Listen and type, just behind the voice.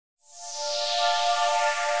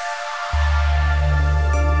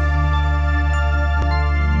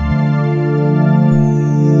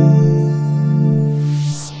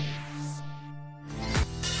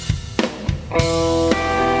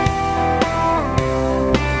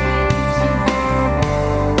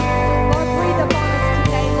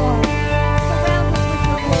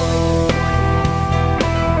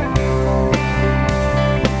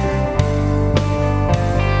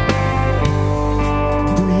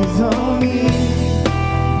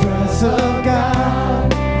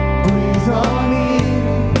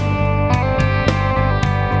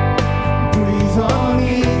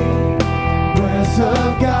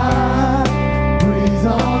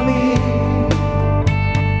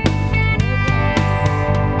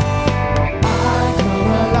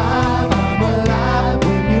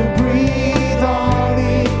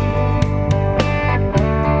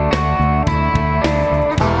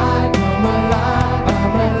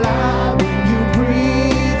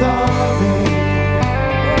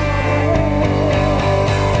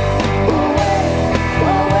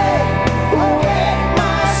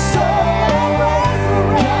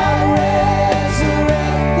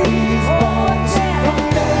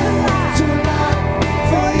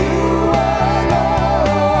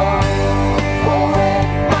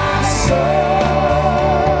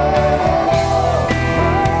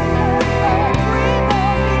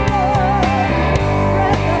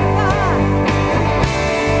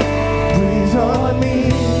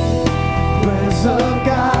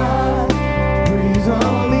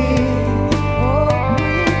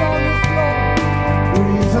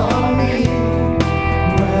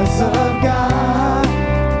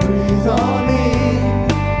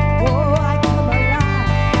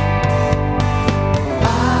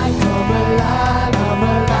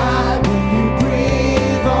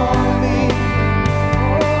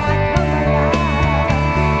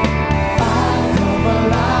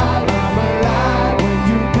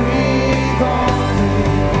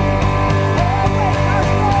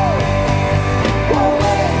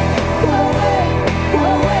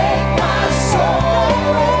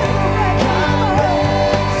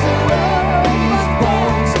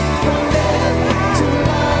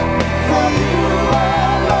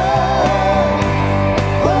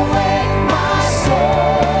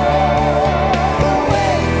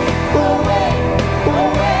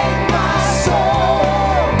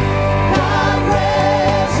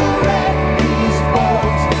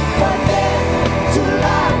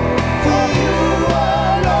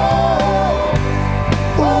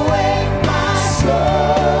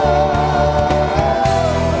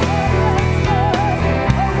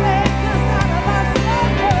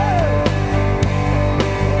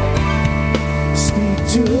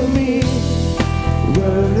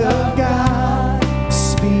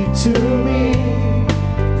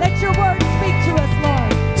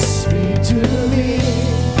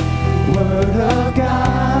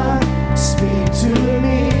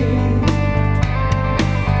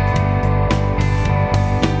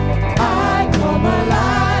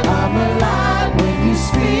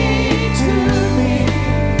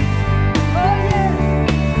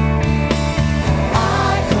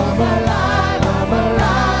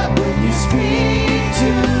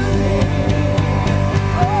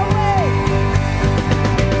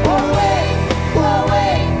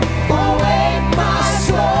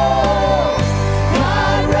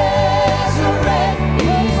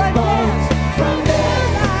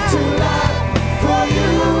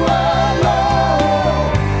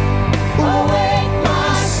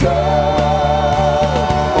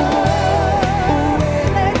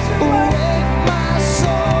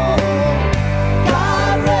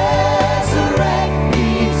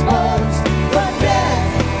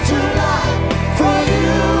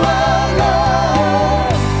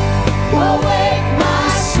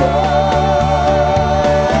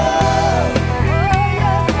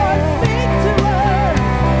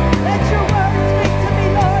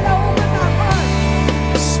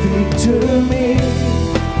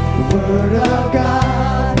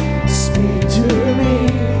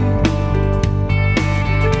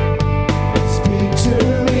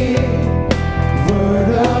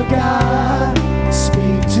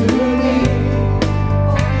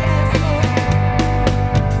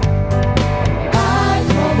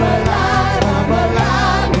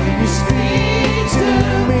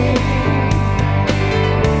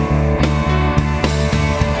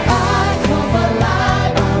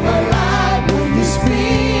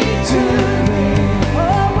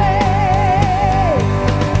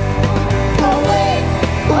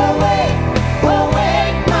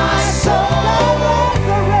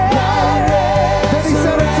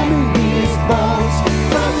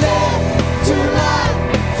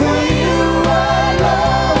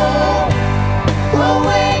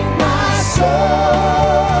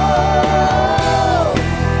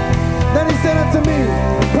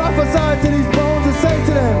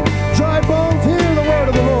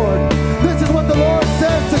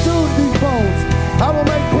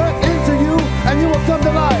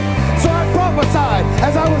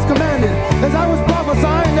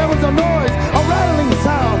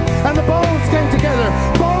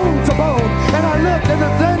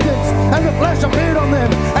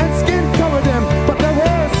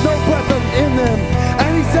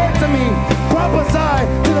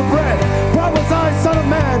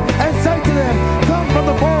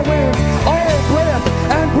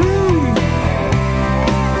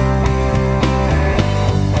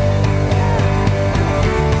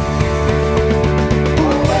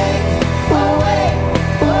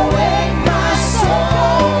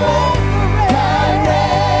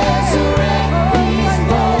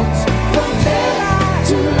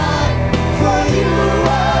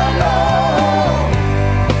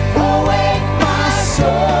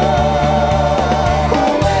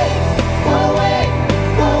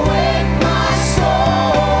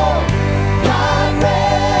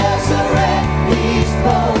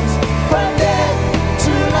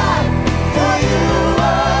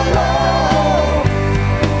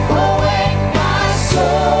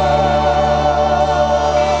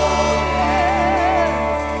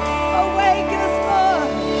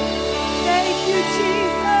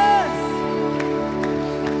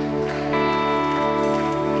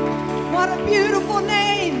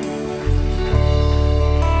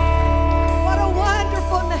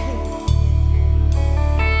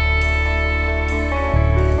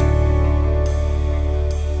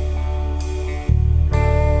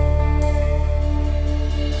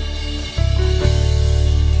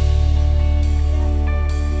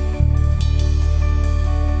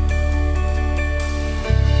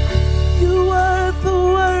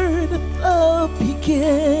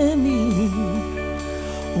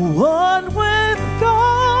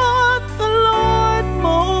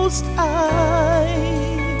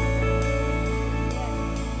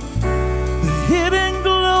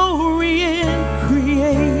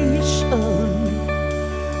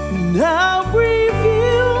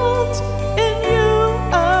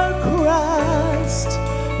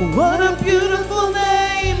What a beautiful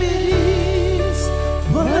name it is.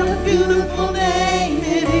 What a beautiful name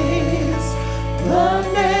it is. The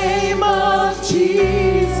name of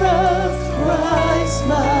Jesus Christ,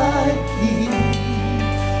 my King.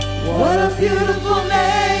 What a beautiful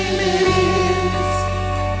name it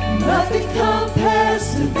is. Nothing compares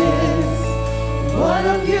to this. What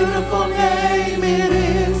a beautiful name it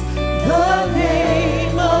is. The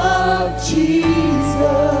name of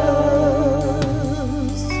Jesus.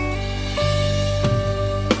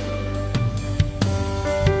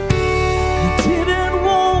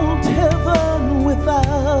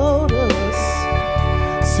 Without us,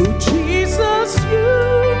 so Jesus, you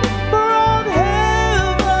brought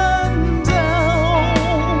heaven down.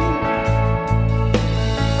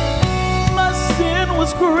 My sin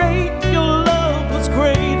was great, your love was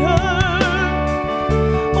greater.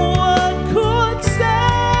 What could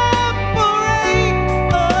separate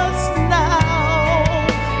us?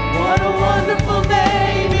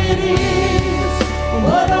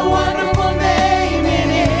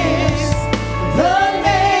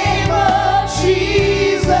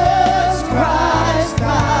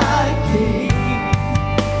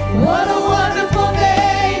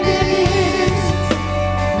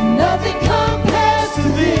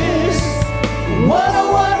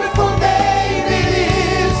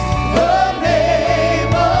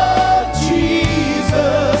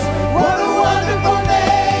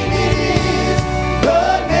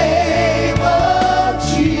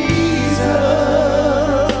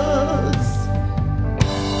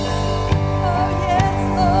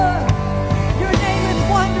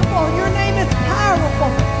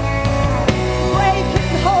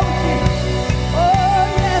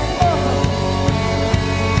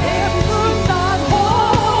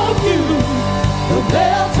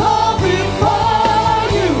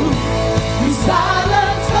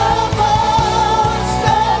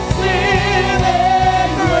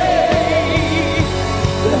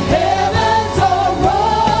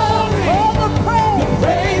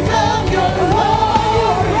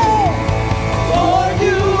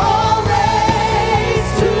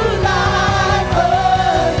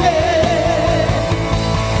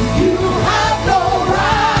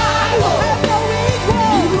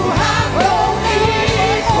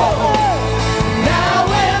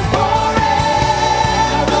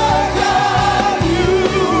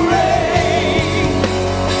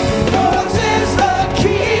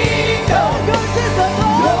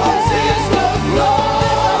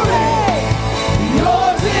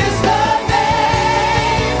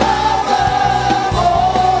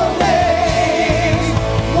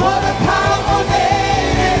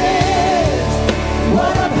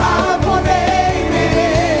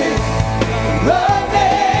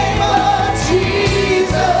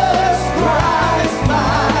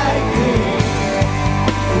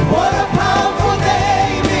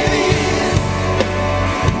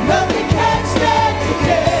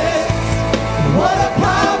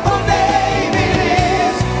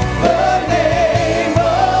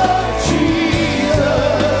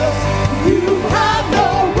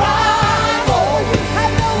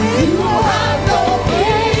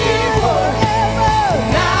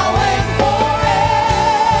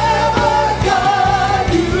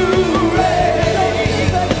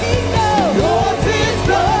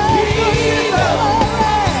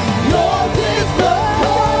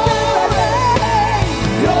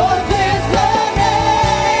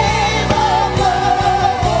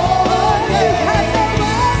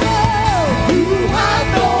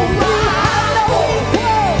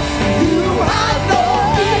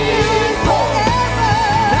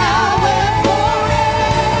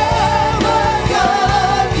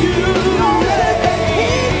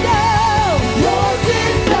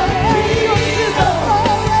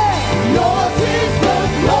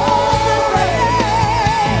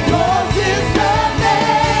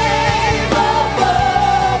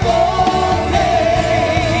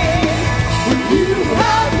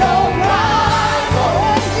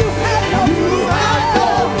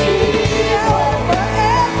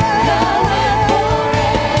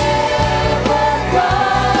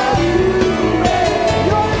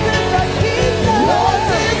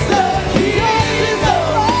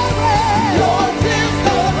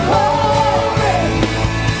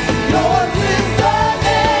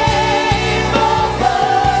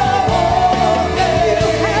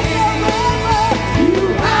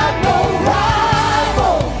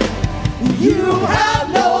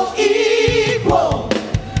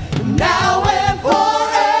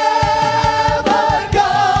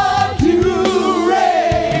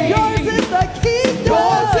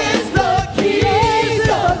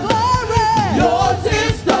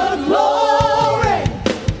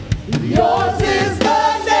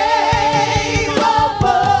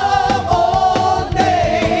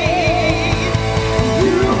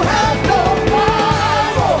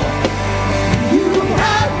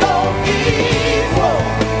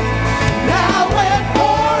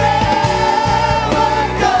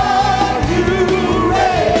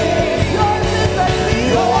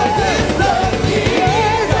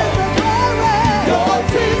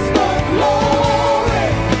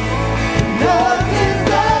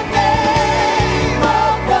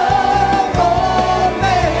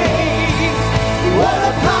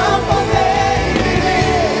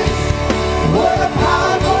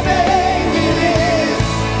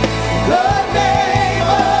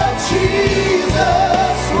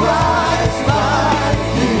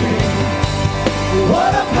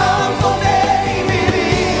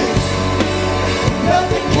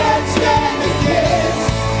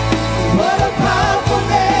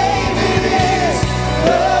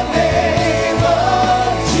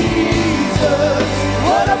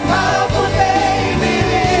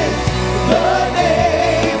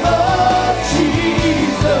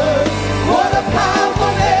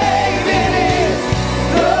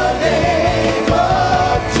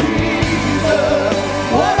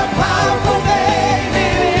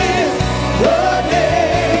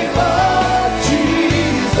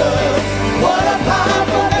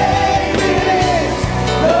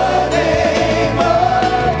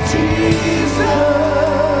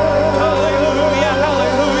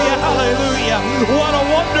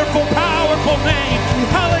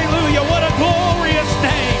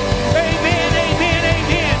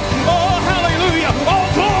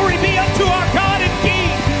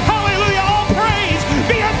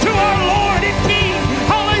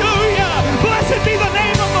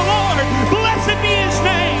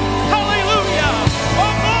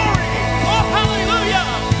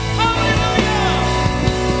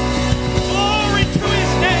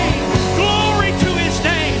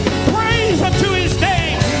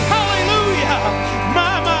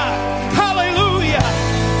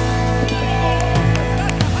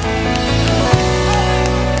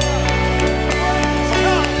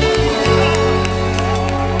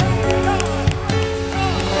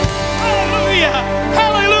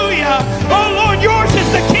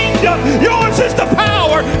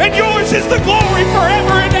 the glory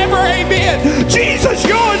forever and ever. Amen. Jesus,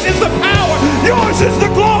 yours is the power. Yours is the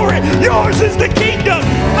glory. Yours is the kingdom.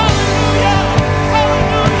 Hallelujah.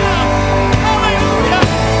 Hallelujah. Hallelujah.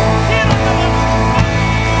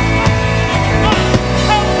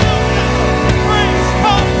 Hallelujah. Praise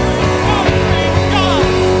God. Praise God.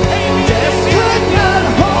 Amen. Death could not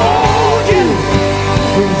hold you.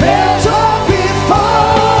 There's all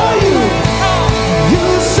before you. You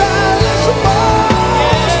silence the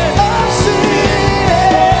voice of sin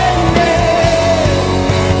and death.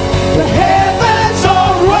 The heavens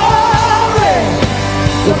are roaring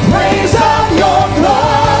the praise of your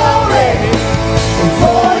glory.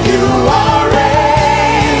 For you are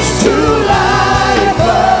raised to life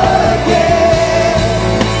again.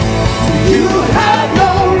 You have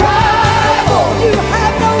no rival. You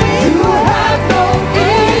have no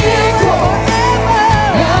equal.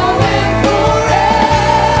 Now and forever,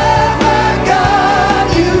 God,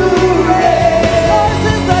 you reign.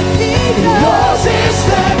 Yours is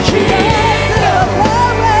the kingdom.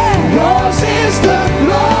 Yours is the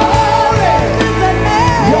glory.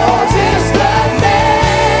 Yours is the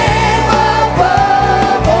name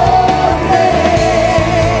above all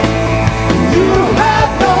names. You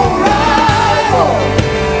have no rival.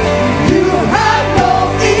 You have no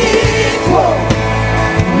equal.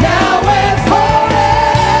 Now and forever,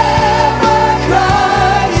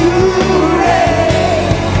 God, you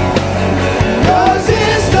reign. Yours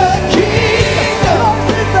is the kingdom.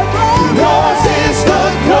 Yours is the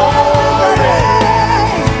glory.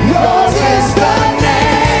 Yours is the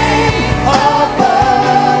name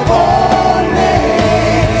above all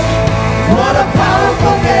names. What a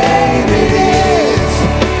powerful name it is.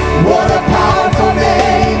 What a powerful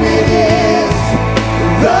name it is.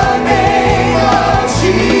 The name of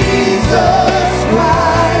Jesus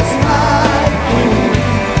Christ, my King.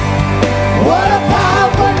 What a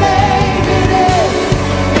powerful name it is.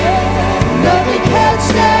 Nothing can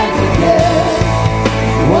stand against.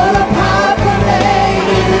 What a powerful name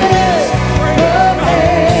it is. The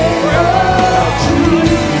name of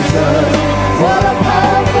Jesus. What a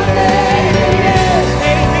powerful name it is.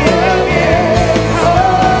 The name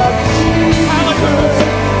of Jesus.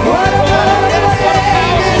 What a powerful name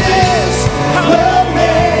it is. The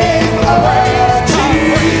name of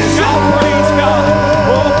Praise God, praise God.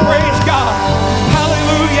 Oh, praise God.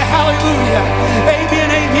 Hallelujah, hallelujah. Amen,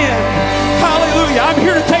 amen. Hallelujah. I'm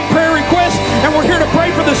here to take prayer requests, and we're here to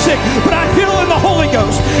pray for the sick. But I feel in the Holy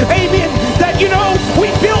Ghost, amen, that, you know,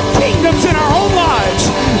 we built kingdoms in our own lives.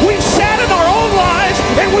 We've sat in our own lives,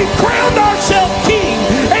 and we've crowned ourselves king.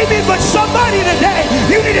 Amen. But somebody today,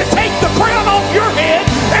 you need to take the crown off your head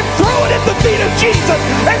and throw it at the feet of Jesus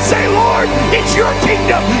and say, Lord, it's your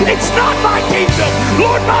kingdom. It's not my kingdom.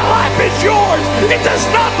 Lord, my life is yours. It does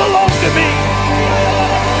not belong to me.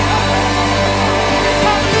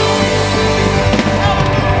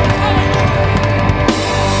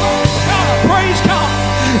 Praise God.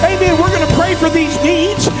 Amen. We're going to pray for these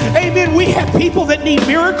needs. Amen. We have people that need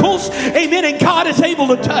miracles. Amen. And God is able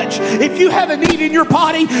to touch. If you have a need in your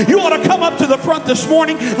body, you ought to come up to the front this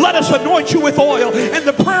morning. Let us anoint you with oil. And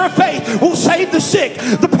the prayer of faith will save the sick.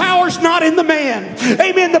 The power's not in the man.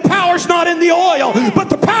 Amen. The power's not in the oil, but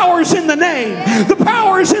the power is in the name. The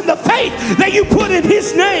power is in the faith that you put in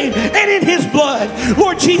his name and in his blood.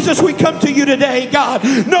 Lord Jesus, we come to you today, God,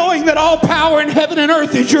 knowing that all power in heaven and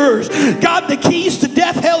earth is yours. God, the keys to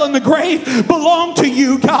death, hell, and the grave belong to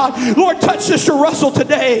you, God. Lord, touch Sister Russell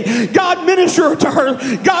today. God, minister to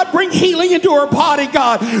her. God, bring healing into her body,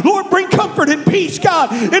 God. Lord, bring comfort and peace,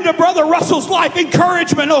 God, into Brother Russell's life.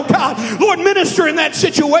 Encouragement, oh God. Lord, minister in that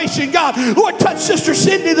situation, God. Lord, touch Sister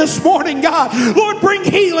Cindy this morning, God. Lord, bring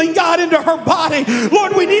healing, God, into her body.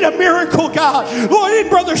 Lord, we need a miracle, God. Lord, in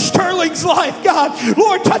Brother Sterling's life, God.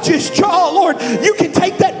 Lord, touch his jaw. Lord, you can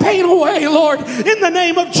take that pain away, Lord, in the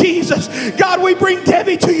name of Jesus. God, we bring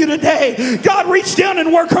Debbie to you today. God, reach down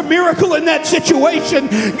and work a miracle in that situation.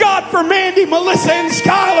 God, for Mandy, Melissa, and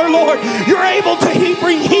Skylar, Lord, you're able to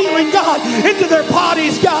bring healing, God, into their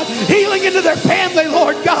bodies, God. Healing into their family,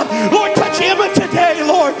 Lord, God. Lord, touch Emma today,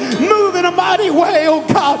 Lord. Move in a mighty way, oh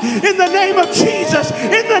God, in the name of Jesus.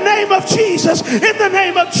 In the name of Jesus. In the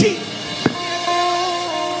name of Jesus.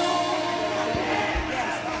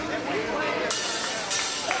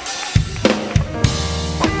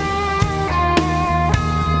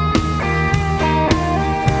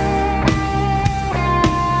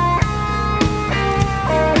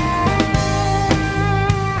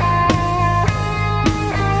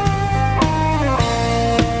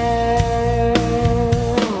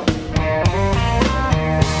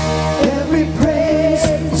 Every praise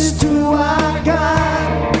is to our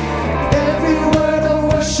God.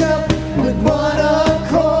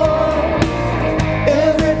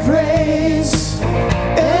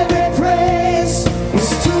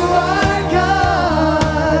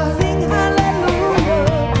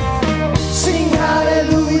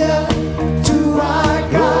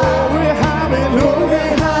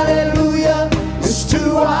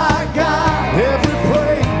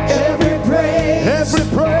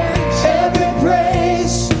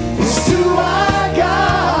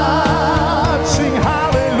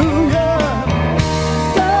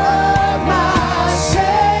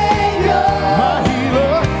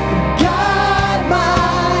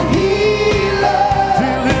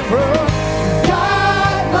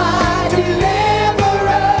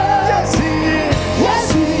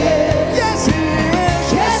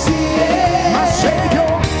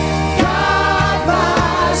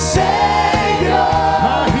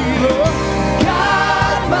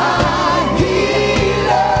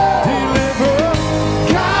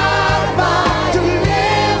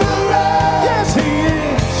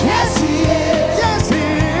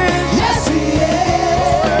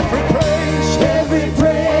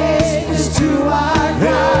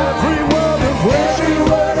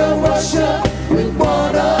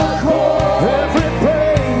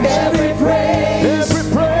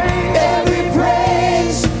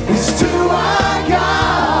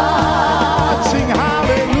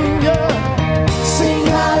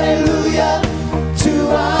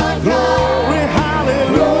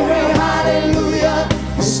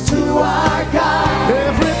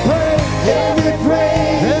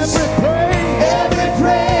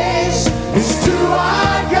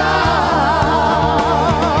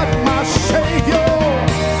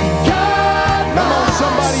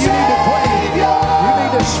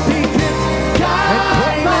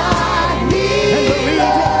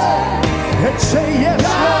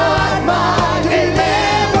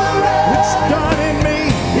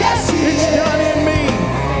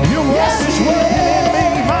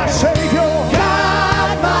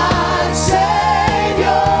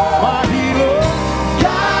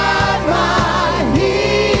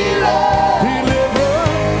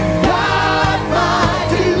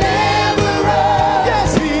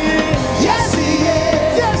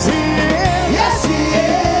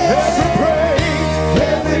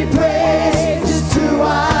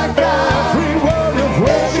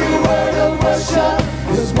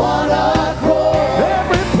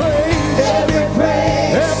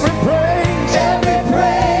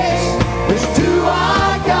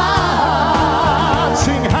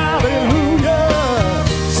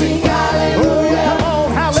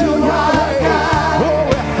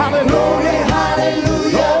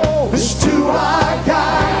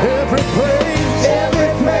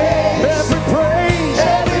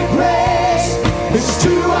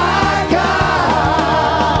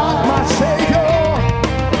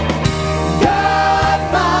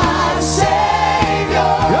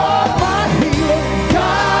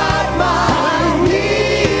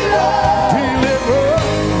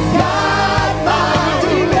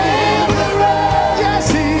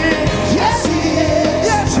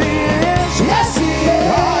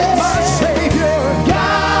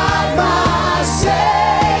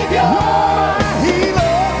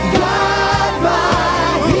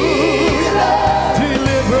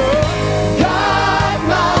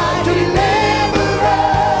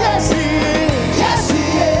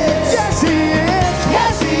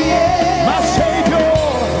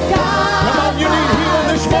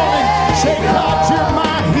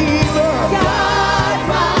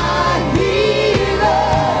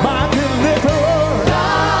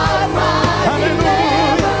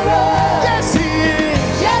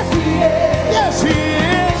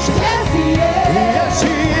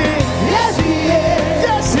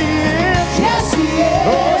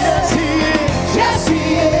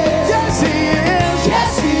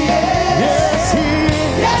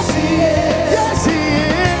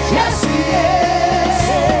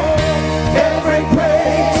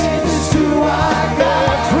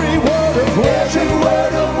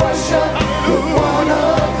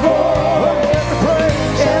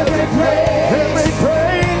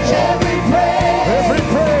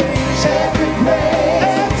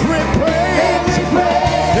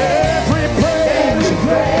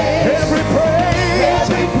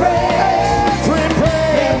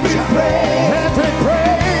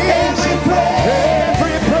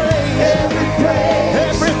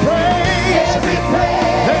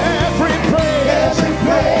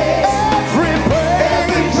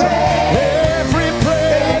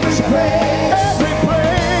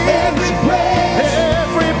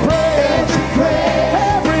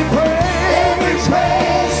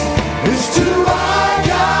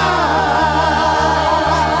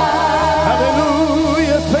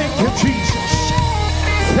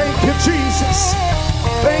 Jesus.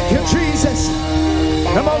 Thank you, Jesus.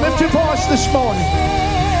 Come on, lift your voice this morning.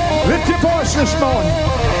 Lift your voice this morning.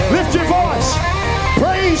 Lift your voice.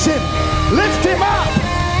 Praise Him. Lift Him up.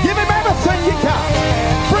 Give Him everything you got.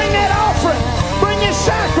 Bring that offering. Bring your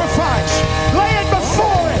sacrifice. Lay it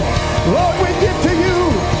before Him. Lord, we give to you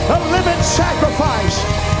a living sacrifice.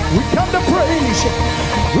 We come to praise you.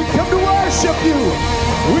 We come to worship you.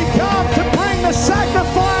 We come to bring the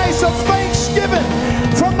sacrifice of thanksgiving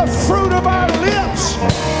from the fruit of our lips.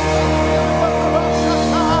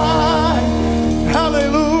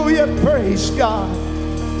 Hallelujah. Praise God.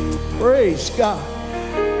 Praise God.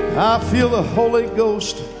 I feel the Holy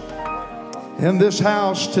Ghost in this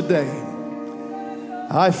house today.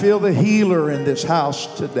 I feel the healer in this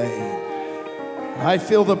house today. I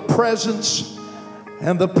feel the presence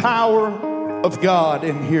and the power of God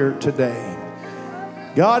in here today.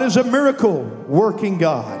 God is a miracle working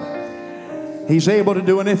God. He's able to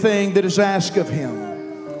do anything that is asked of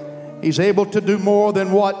Him. He's able to do more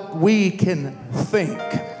than what we can think.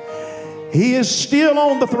 He is still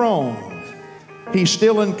on the throne. He's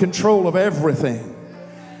still in control of everything.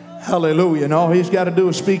 Hallelujah. And all He's got to do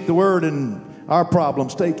is speak the word and our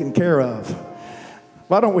problem's taken care of.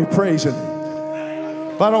 Why don't we praise Him?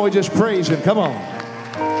 Why don't we just praise Him? Come on.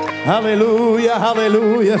 Hallelujah,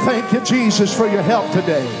 hallelujah. Thank you, Jesus, for your help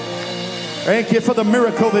today. Thank you for the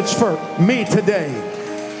miracle that's for me today.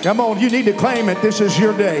 Come on, you need to claim it. This is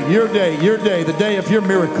your day, your day, your day, the day of your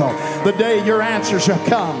miracle, the day your answer shall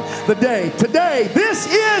come. The day, today, this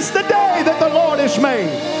is the day that the Lord has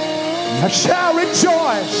made. I shall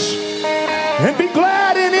rejoice and be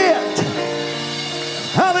glad in it.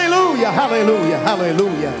 Hallelujah, hallelujah,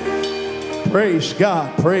 hallelujah. Praise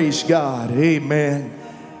God, praise God. Amen.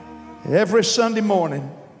 Every Sunday morning,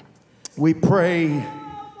 we pray.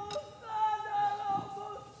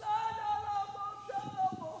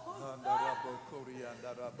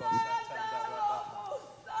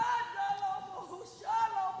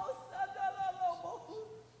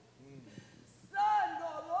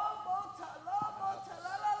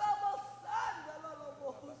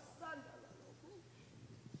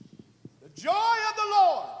 The joy of the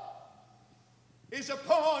Lord is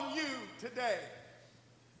upon you today.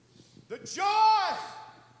 The joy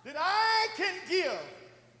that I can give,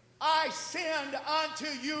 I send unto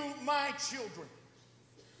you, my children.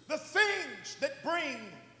 The things that bring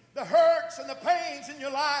the hurts and the pains in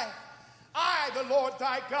your life, I, the Lord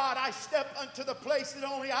thy God, I step unto the place that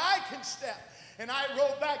only I can step. And I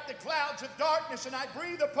roll back the clouds of darkness and I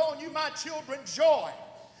breathe upon you, my children, joy,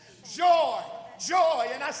 joy, joy.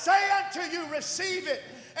 And I say unto you, receive it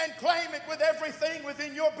and claim it with everything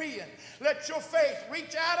within your being. Let your faith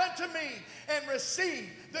reach out unto me and receive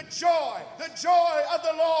the joy of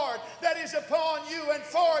the Lord that is upon you and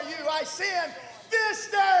for you. I send this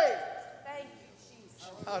day. Thank you, Jesus.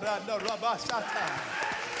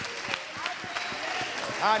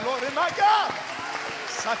 Our Lord and my God.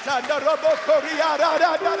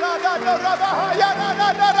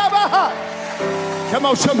 Come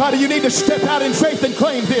on, somebody, you need to step out in faith and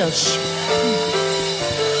claim this.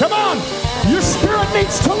 Come on, your spirit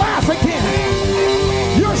needs to laugh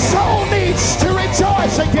again. Your soul needs to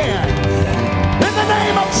rejoice again. In the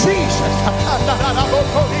name of Jesus.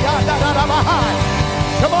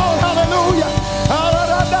 Come on, hallelujah.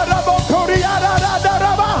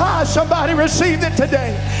 Somebody receive it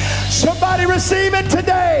today. Somebody receive it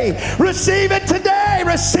today. Receive it today.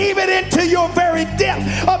 Receive it into your very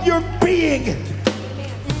depth of your being.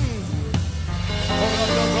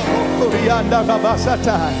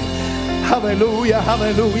 Hallelujah,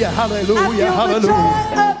 hallelujah, hallelujah, hallelujah. The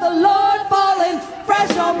joy of the Lord falling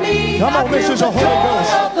fresh on me. Come on, this is a Holy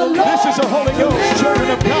Ghost. This is a Holy Ghost, children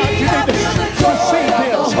of God. You need to receive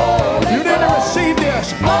this. You need to receive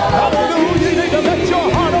this. Hallelujah. You need to let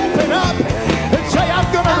your heart open up and say, I'm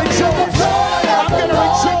going to rejoice. I'm going to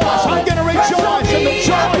rejoice. I'm going to rejoice in the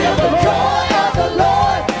joy of the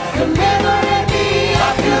Lord. Delivering me,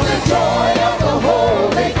 I feel the joy of the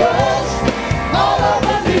Holy Ghost all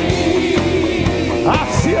over me. I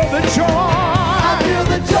feel the joy. I feel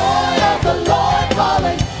the joy of the Lord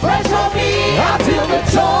falling fresh on me. I feel the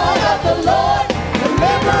joy of the Lord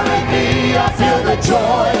delivering me. I feel the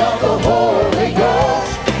joy of the Holy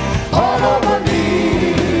Ghost all over me.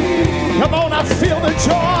 Come on, I feel the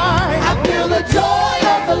joy. I feel the joy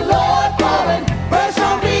of the Lord falling fresh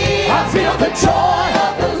on me. I feel the joy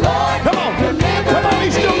of the Lord. Come on,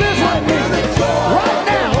 He's delivering me. Right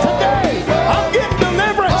now, today, I'm getting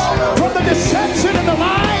deliverance from the deception and the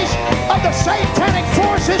lies of the satanic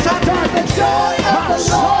forces of darkness. My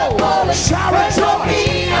soul shall rejoice.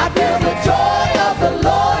 I feel the joy of the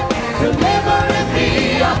Lord delivering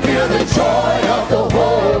me. I feel the joy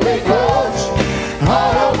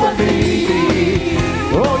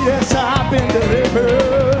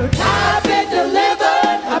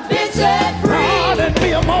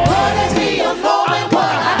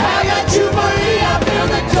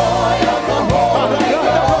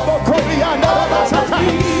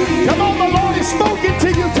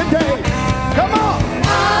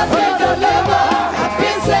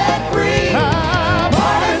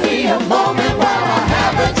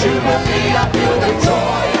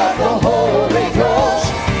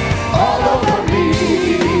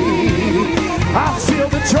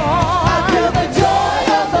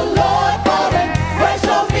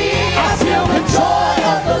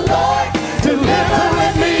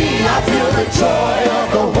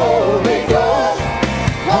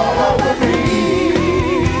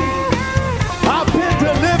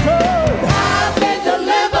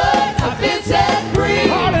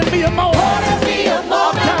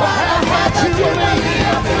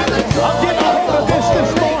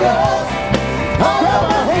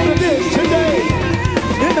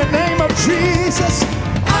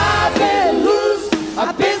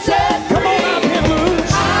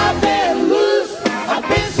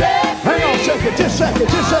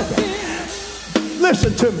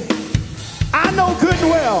Listen to me. I know good and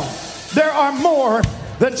well there are more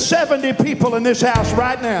than 70 people in this house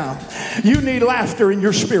right now. You need laughter in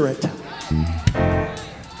your spirit.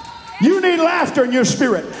 You need laughter in your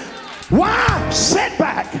spirit. Why sit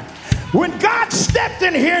back when God stepped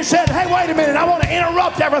in here and said, hey, wait a minute, I want to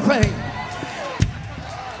interrupt everything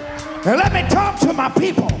and let me talk to my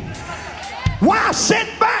people? Why sit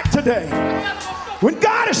back today when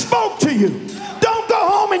God has spoke to you? Don't go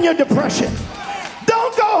home in your depression.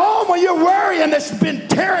 Don't go home when you're worrying that's been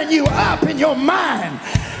tearing you up in your mind.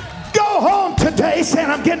 Go home today saying,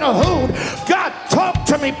 I'm getting a hold. God, talk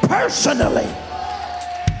to me personally.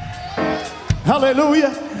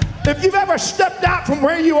 Hallelujah. If you've ever stepped out from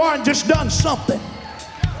where you are and just done something.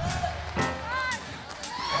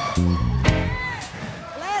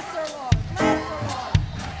 Bless her, Lord. Bless her,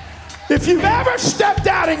 Lord. If you've ever stepped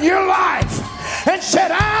out in your life and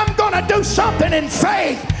said, I'm going to do something in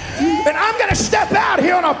faith, and I'm going to step out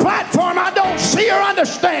here on a platform I don't see or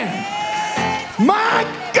understand. My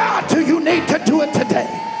God, do you need to do it today?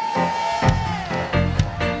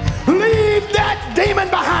 Leave that demon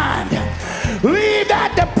behind. Leave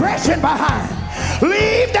that depression behind.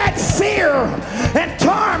 Leave that fear and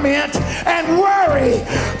torment and worry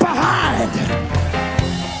behind.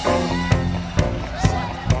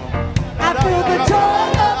 I feel the joy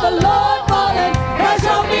of the Lord falling fresh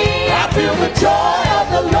on me. I feel the joy of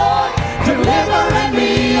the Lord delivering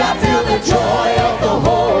me. I feel the joy of the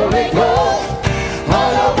Holy Ghost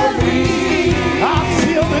all over me. I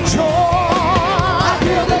feel the joy. I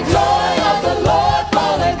feel the joy of the Lord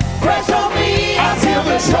falling fresh on me. I feel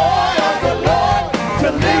the joy of the Lord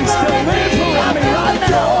delivering me. I feel the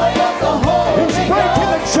joy of the Holy He's breaking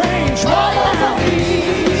the Ghost chains all right over now. me.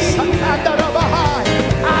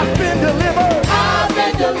 I've been delivered. I've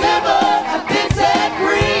been delivered. I've been set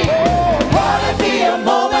free. Won't it be a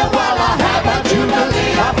moment while I have a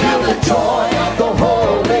jubilee? I feel the joy of the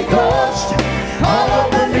Holy Ghost all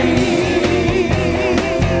over me.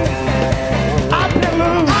 I've been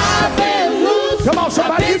loose. I've been loose. Come on,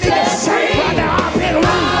 somebody, you need to say it right now. I've been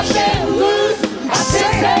I've loose. been loose. I've Say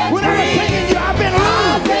been it set with everything free. in you. I've been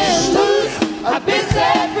I've been loose. loose. I've been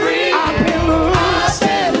set free. I've been loose. I've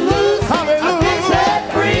been loose. Hallelujah. I've been set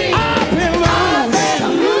free. I've been I've loose.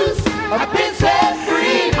 been loose. I've been set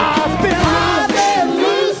free. I've been I've loose. been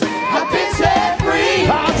loose. I've been set free.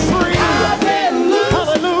 I'm free. I've been loose.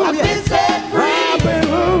 Hallelujah. I've been set free. I've been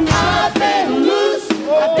loose. I've been loose.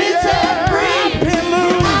 I've been set free. I've been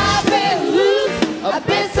loose. I've been loose. I've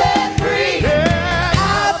been set free. Yeah.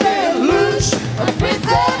 I've been loose. I've been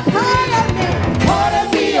set free. Want to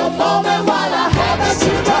be a moment while I have a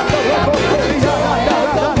jubilee. I feel the joy of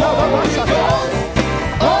the Holy Ghost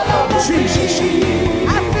all over Jesus. me.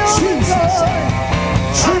 I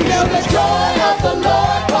feel the joy of the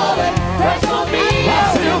Lord falling fresh on me. I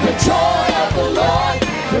feel the joy of the Lord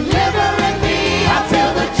delivering me. I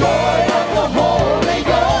feel the joy of the Holy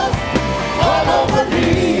Ghost all over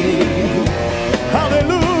me.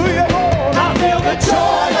 Hallelujah. I feel the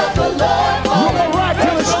joy of the Lord falling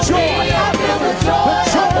Miraculous fresh on joy. me. I feel the joy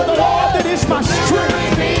The joy of the Lord that is my strength.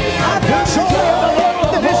 delivering me. I The feel joy of the Lord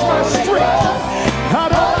that is my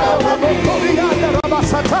strength.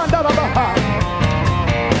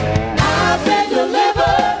 I've been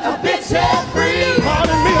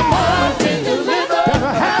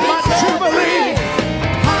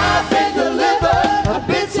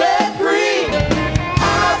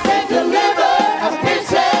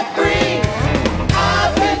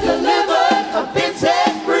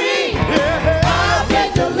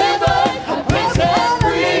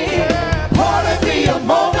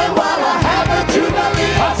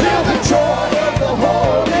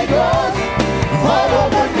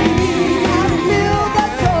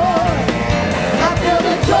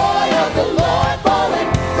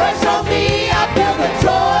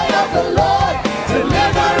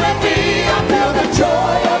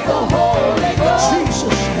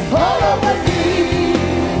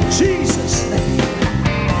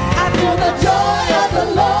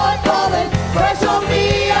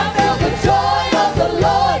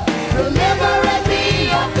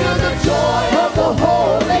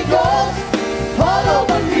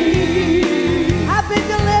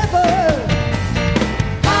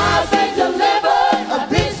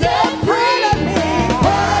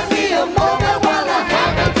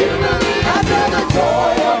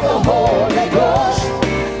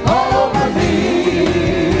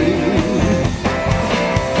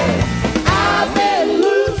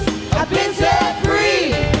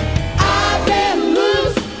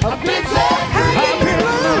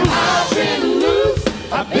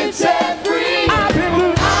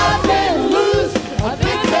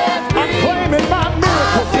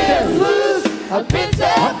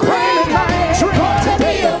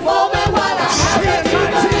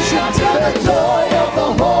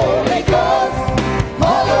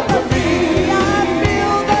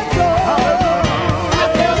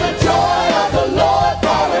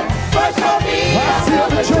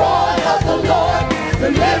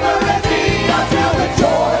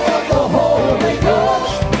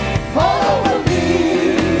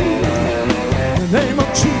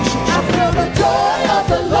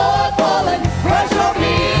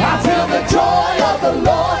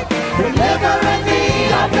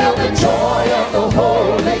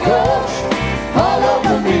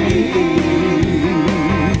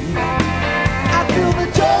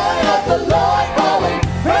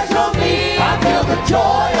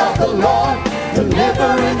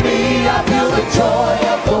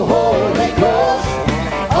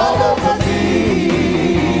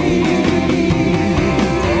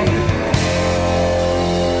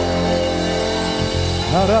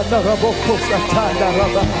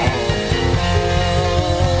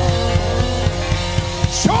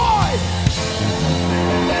Joy!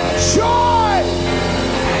 Joy!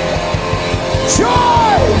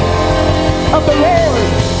 Joy of the Lord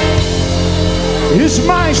is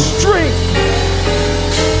my strength.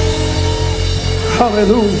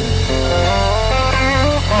 Hallelujah.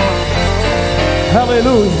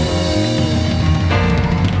 Hallelujah.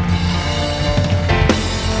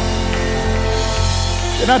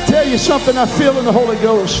 Can I tell you something I feel in the Holy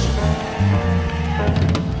Ghost?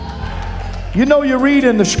 You know, you read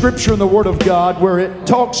in the scripture in the Word of God where it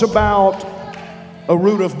talks about a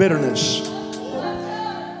root of bitterness.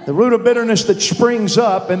 The root of bitterness that springs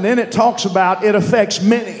up, and then it talks about it affects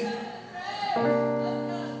many.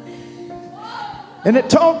 And it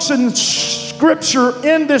talks in scripture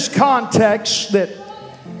in this context that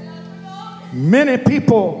many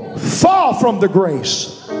people fall from the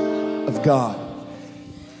grace of God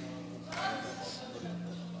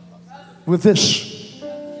with this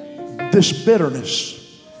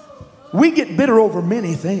bitterness. We get bitter over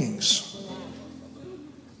many things.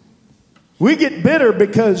 We get bitter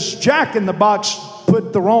because Jack in the Box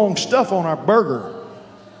put the wrong stuff on our burger.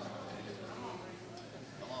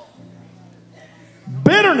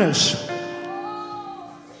 Bitterness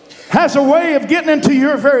has a way of getting into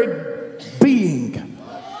your very being.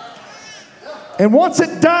 And once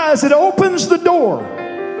it does, it opens the door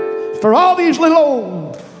for all these little old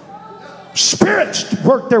spirits to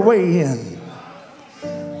work their way in.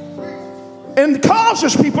 And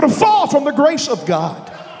causes people to fall from the grace of God.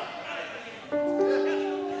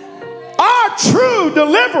 Our true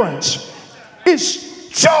deliverance is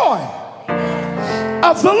joy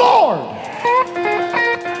of the Lord.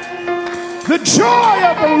 The joy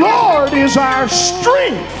of the Lord is our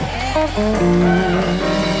strength.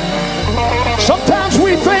 Sometimes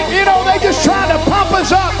we think, you know, they just try to pump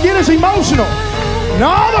us up, get us emotional.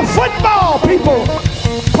 No, the football people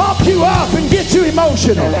pump you up and get you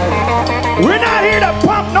emotional. We're not here to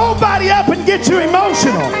pump nobody up and get you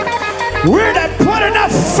emotional. We're to put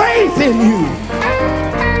enough faith in you.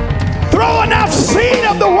 Throw enough seed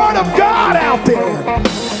of the Word of God out there.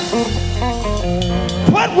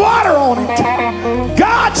 Put water on it.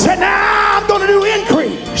 God said, now I'm going to do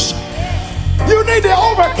increase. You need to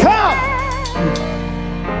overcome.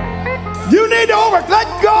 You need to let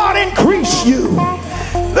God increase you.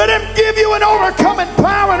 Let Him give you an overcoming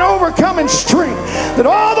power and overcoming strength. That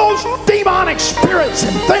all those demonic spirits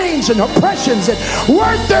and things and oppressions that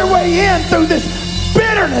work their way in through this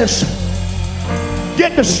bitterness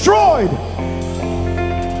get destroyed.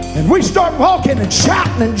 And we start walking and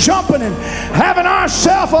shouting and jumping and having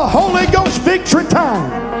ourselves a Holy Ghost victory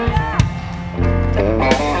time.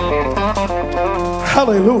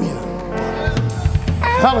 Hallelujah.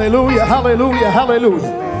 Hallelujah, hallelujah,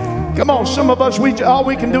 hallelujah. Come on, some of us, all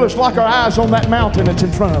we can do is lock our eyes on that mountain that's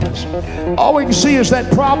in front of us. All we can see is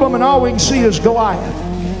that problem, and all we can see is Goliath.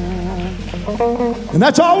 And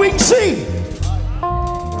that's all we can see.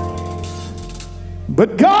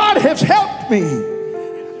 But God has helped me.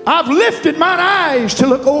 I've lifted mine eyes to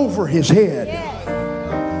look over His head.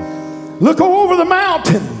 Look over the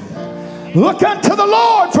mountain. Look unto the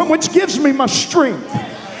Lord from which gives me my strength.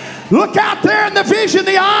 Look out there in the vision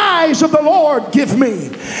the eyes of the Lord give me.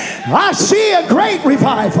 I see a great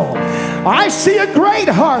revival. I see a great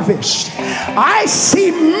harvest. I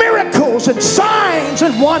see miracles and signs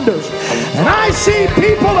and wonders. And I see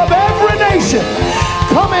people of every nation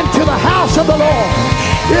come into the house of the Lord.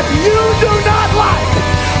 If you do not like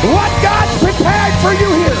what God's prepared for you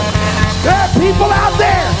here, there are people out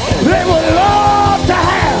there they would love to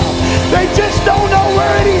have. They just don't know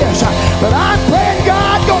where it is. But I'm praying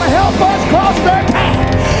God's going to help us cross their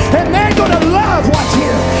path. And they're going to love what's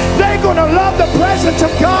here. They're going to love the presence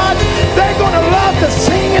of God. They're going to love to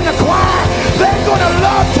sing in the choir. They're going to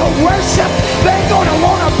love to worship. They're going to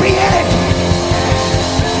want to be in it.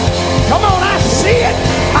 Come on, I see it.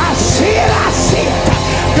 I see it. I see it.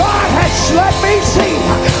 God has let me see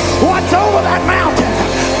what's over that mountain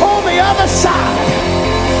on the other side.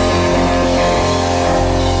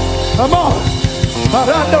 Come on. Come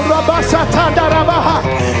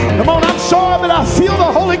on, I'm sorry, but I feel the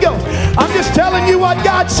Holy Ghost. I'm just telling you what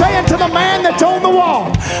God's saying to the man that's on the wall,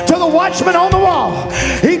 to the watchman on the wall.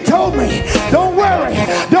 He told me, don't worry,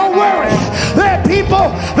 don't worry. There are people,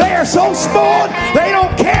 they are so spoiled, they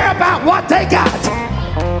don't care about what they got.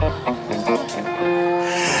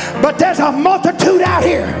 But there's a multitude out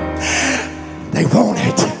here. They want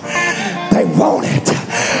it. They want it.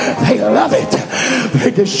 They love it.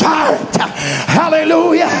 They desire it.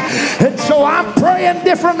 Hallelujah. And so I'm praying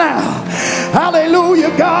different now. Hallelujah,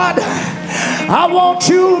 God. I want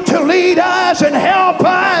you to lead us and help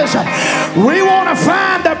us. We want to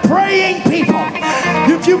find the praying people.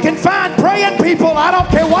 If you can find praying people, I don't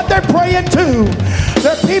care what they're praying to.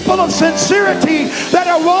 They're people of sincerity that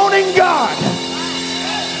are wanting God.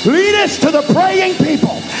 Lead us to the praying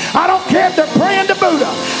people. I don't care if they're praying to Buddha.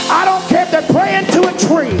 I don't care if they're praying to a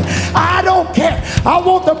tree. I don't care. I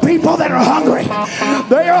want the people that are hungry.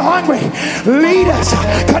 They are hungry. Lead us.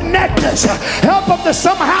 Connect us. Help them to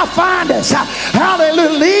somehow find us.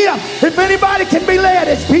 Hallelujah. If anybody can be led,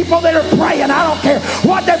 it's people that are praying. I don't care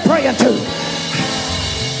what they're praying to.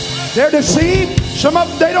 They're deceived. Some of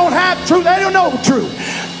them, they don't have truth. They don't know truth.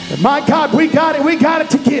 But my God, we got it. We got it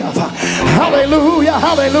to give. Hallelujah.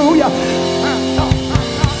 Hallelujah.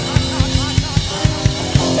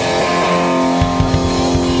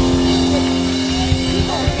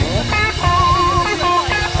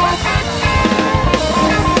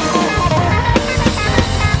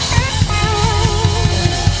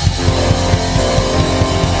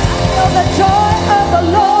 The joy of the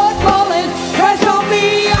Lord falling fresh on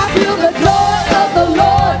me. I feel the joy of the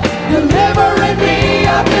Lord delivering me.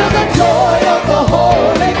 I feel the joy of the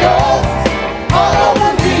Holy Ghost all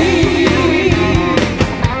over me.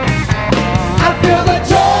 I feel the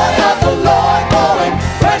joy of the Lord falling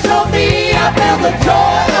fresh on me. I feel the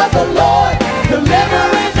joy of the Lord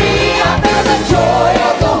delivering me. I feel the joy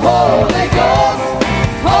of the Holy Ghost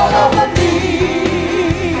all over me.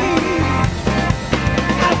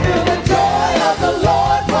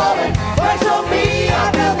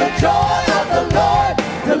 Joy of the Lord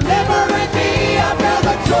delivering me. I feel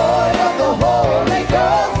the joy of the Holy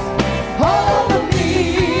Ghost all over me.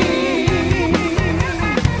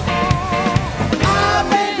 I've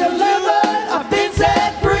been delivered, I've been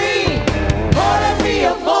set free. Pardon me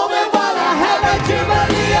a moment while I have a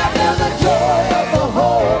jubilee. I feel the joy of the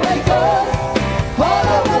Holy Ghost all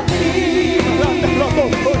over me.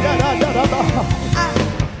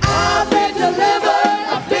 I've been delivered,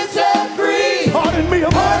 I've been set free. Pardon me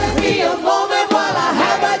a moment while I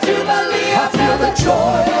have my jubilee. I feel the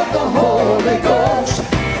joy of the Holy Ghost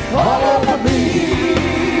all over me.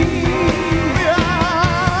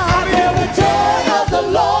 I feel the joy of the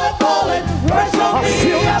Lord falling fresh on me.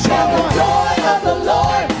 I feel the joy of the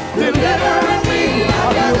Lord delivering me. I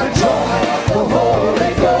feel the joy of the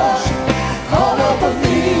Holy Ghost all over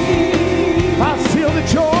me. I feel the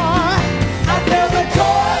joy. I feel the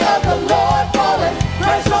joy of the Lord falling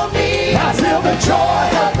fresh on me. I feel the joy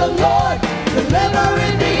of the Lord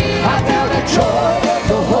delivering me. I feel the joy of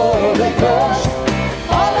the Holy Ghost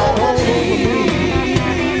all over me.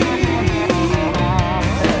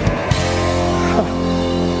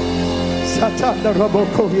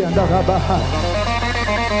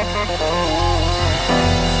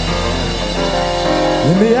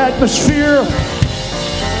 In the atmosphere,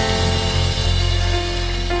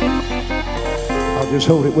 I'll just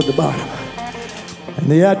hold it with the bottom. In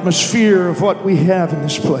the atmosphere of what we have in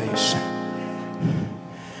this place.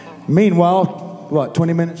 Meanwhile, what,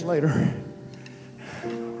 20 minutes later,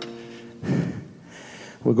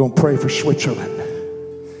 we're going to pray for Switzerland.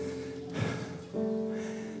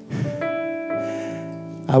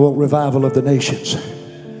 I want revival of the nations.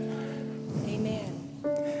 Amen.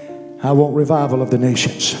 I want revival of the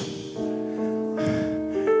nations.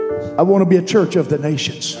 I want to be a church of the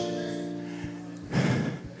nations.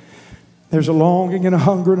 There's a longing and a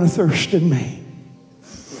hunger and a thirst in me.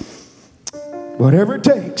 Whatever it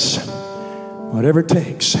takes. Whatever it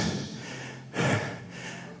takes.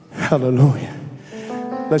 Hallelujah.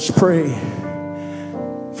 Let's pray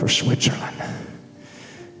for Switzerland.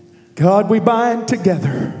 God, we bind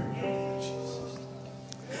together.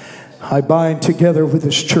 I bind together with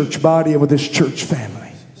this church body and with this church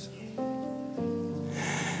family.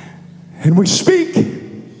 And we speak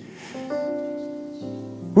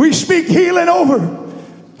healing over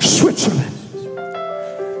Switzerland.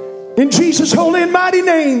 In Jesus' holy and mighty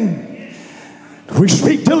name, we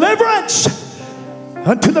speak deliverance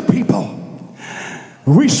unto the people.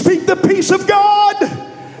 We speak the peace of God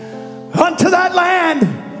unto that land.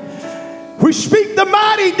 We speak the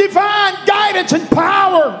mighty divine guidance and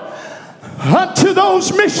power unto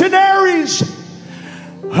those missionaries,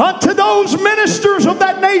 unto those ministers of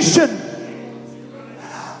that nation,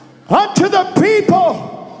 unto the people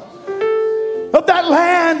of that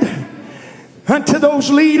land, unto those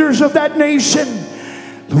leaders of that nation.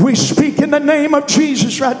 We speak in the name of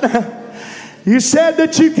Jesus right now. You said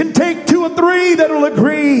that you can take 2 or 3 that will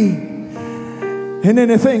agree, and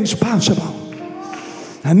anything's possible,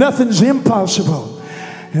 and nothing's impossible.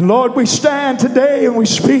 And Lord, we stand today and we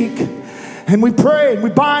speak and we pray and we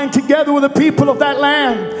bind together with the people of that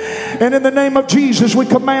land, And in the name of Jesus, we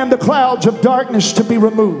command the clouds of darkness to be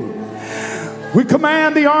removed. We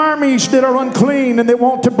command the armies that are unclean and that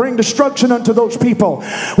want to bring destruction unto those people,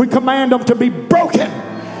 we command them to be broken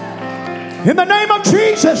in the name of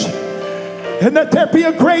Jesus. And that there be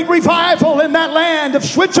a great revival in that land of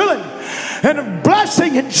Switzerland, and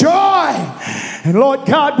blessing and joy. And Lord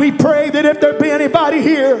God, we pray that if there be anybody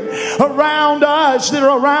here around us that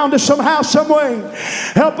are around us somehow, some way,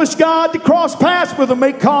 help us, God, to cross paths with them,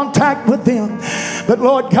 make contact with them. But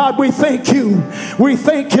Lord God, we thank you. We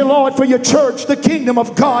thank you, Lord, for your church, the kingdom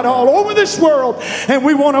of God all over this world. And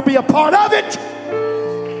we want to be a part of it.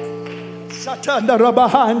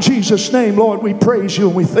 In Jesus' name, Lord, we praise you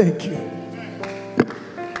and we thank you.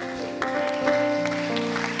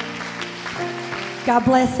 God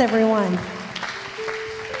bless everyone.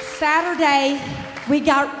 Saturday, we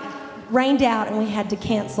got rained out and we had to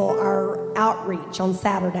cancel our outreach on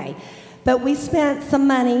Saturday. But we spent some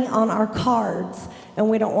money on our cards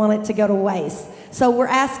and we don't want it to go to waste. So we're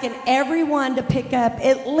asking everyone to pick up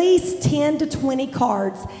at least 10 to 20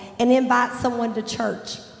 cards and invite someone to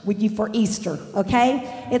church with you for Easter,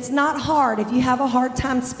 okay? It's not hard. If you have a hard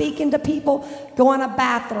time speaking to people, go in a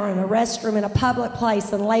bathroom, a restroom, in a public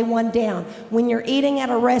place and lay one down. When you're eating at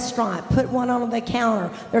a restaurant, put one on the counter.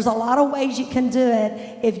 There's a lot of ways you can do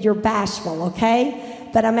it if you're bashful, okay?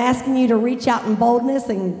 But I'm asking you to reach out in boldness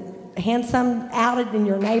and hand some out in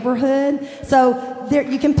your neighborhood. So there,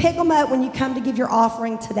 you can pick them up when you come to give your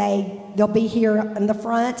offering today. They'll be here in the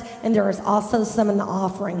front, and there is also some in the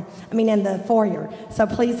in the foyer. So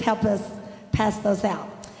please help us pass those out.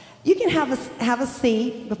 You can have a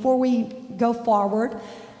seat before we go forward.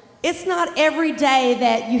 It's not every day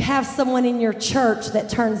that you have someone in your church that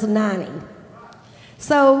turns 90.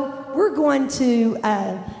 So we're going to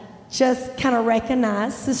just kind of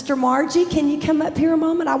recognize Sister Margie. Can you come up here a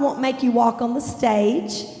moment? I won't make you walk on the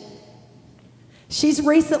stage. She's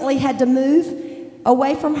recently had to move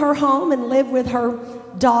away from her home and live with her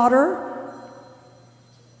daughter.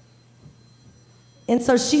 And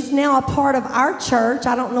so she's now a part of our church.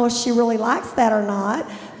 I don't know if she really likes that or not,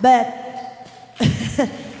 but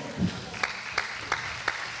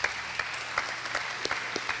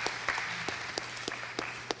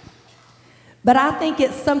but I think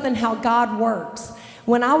it's something how God works.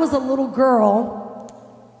 When I was a little girl,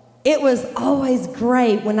 it was always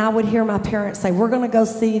great when I would hear my parents say, we're going to go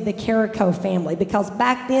see the Carrico family. Because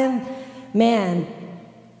back then, man,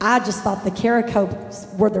 I just thought the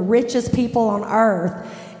Carricos were the richest people on earth.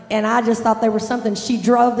 And I just thought they were something. She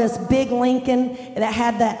drove this big Lincoln that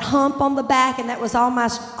had that hump on the back, and that was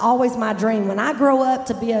always my dream. When I grow up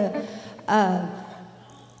to be an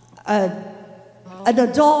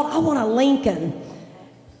adult, I want a Lincoln.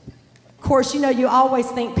 Of course, you always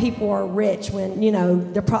think people are rich when, you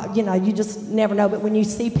just never know. But when you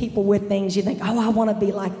see people with things, you think, oh, I want to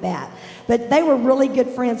be like that. But they were really good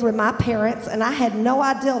friends with my parents, and I had no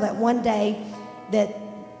idea that one day that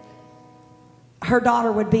her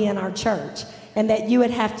daughter would be in our church and that you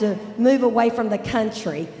would have to move away from the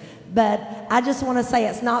country. But I just want to say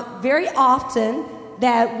it's not very often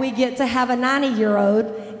that we get to have a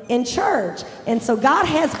 90-year-old in church. And so God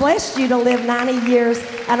has blessed you to live 90 years,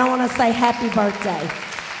 and I want to say happy birthday.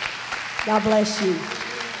 God bless you.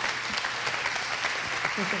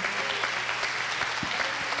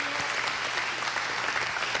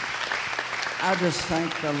 I just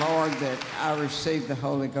thank the Lord that I received the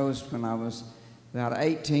Holy Ghost when I was about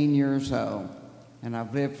 18 years old. And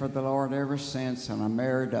I've lived for the Lord ever since, and I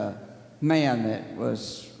married a man that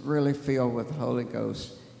was really filled with the Holy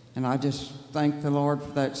Ghost. And I just thank the Lord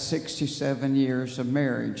for that 67 years of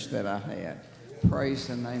marriage that I had. Praise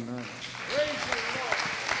the name of the Lord.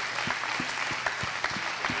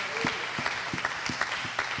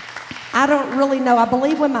 I don't really know. I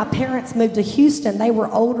believe when my parents moved to Houston, they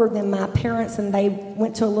were older than my parents, and they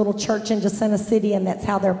went to a little church in Jacinto City, and that's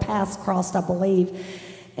how their paths crossed, I believe.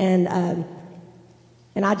 And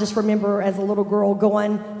I just remember as a little girl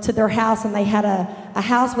going to their house, and they had a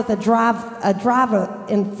house with a drive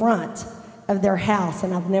in front of their house,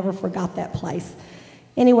 and I've never forgot that place.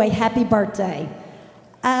 Anyway, happy birthday.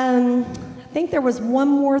 I think there was one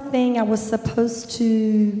more thing I was supposed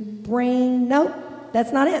to bring. Nope,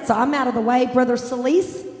 that's not it. So I'm out of the way. Brother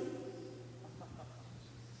Solis.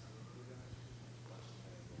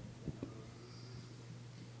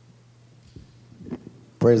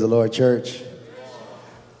 Praise the Lord, church.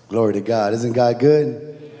 Glory to God. Isn't God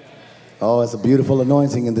good? Oh, it's a beautiful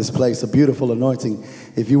anointing in this place, a beautiful anointing.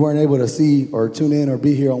 If you weren't able to see or tune in or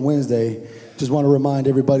be here on Wednesday, just want to remind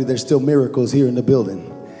everybody there's still miracles here in the building.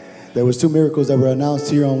 There was 2 miracles that were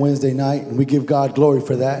announced here on Wednesday night, and we give God glory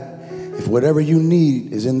for that. if whatever you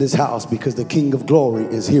need is in this house, because the King of Glory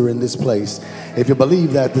is here in this place. If you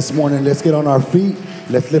believe that this morning, let's get on our feet.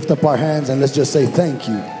 Let's lift up our hands and let's just say thank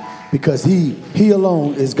you. Because he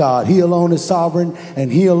alone is God. He alone is sovereign,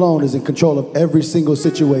 and he alone is in control of every single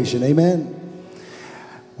situation. Amen.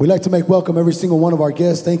 We'd like to make welcome every single one of our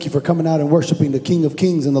guests. Thank you for coming out and worshiping the King of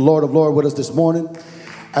Kings and the Lord of Lords with us this morning.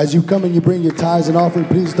 As you come and you bring your tithes and offering,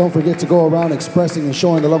 please don't forget to go around expressing and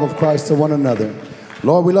showing the love of Christ to one another.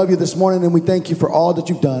 Lord, we love you this morning, and we thank you for all that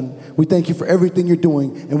you've done. We thank you for everything you're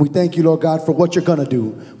doing, and we thank you, Lord God, for what you're going to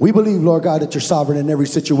do. We believe, Lord God, that you're sovereign in every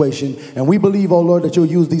situation, and we believe, oh Lord, that you'll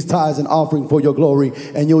use these tithes and offering for your glory,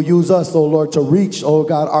 and you'll use us, oh Lord, to reach, oh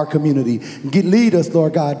God, our community. Lead us,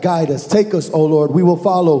 Lord God, guide us, take us, oh Lord. We will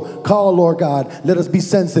follow, call, Lord God. Let us be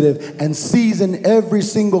sensitive and season every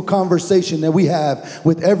single conversation that we have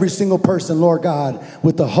with every single person, Lord God,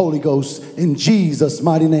 with the Holy Ghost. In Jesus'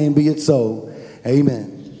 mighty name be it so.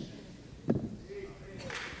 Amen.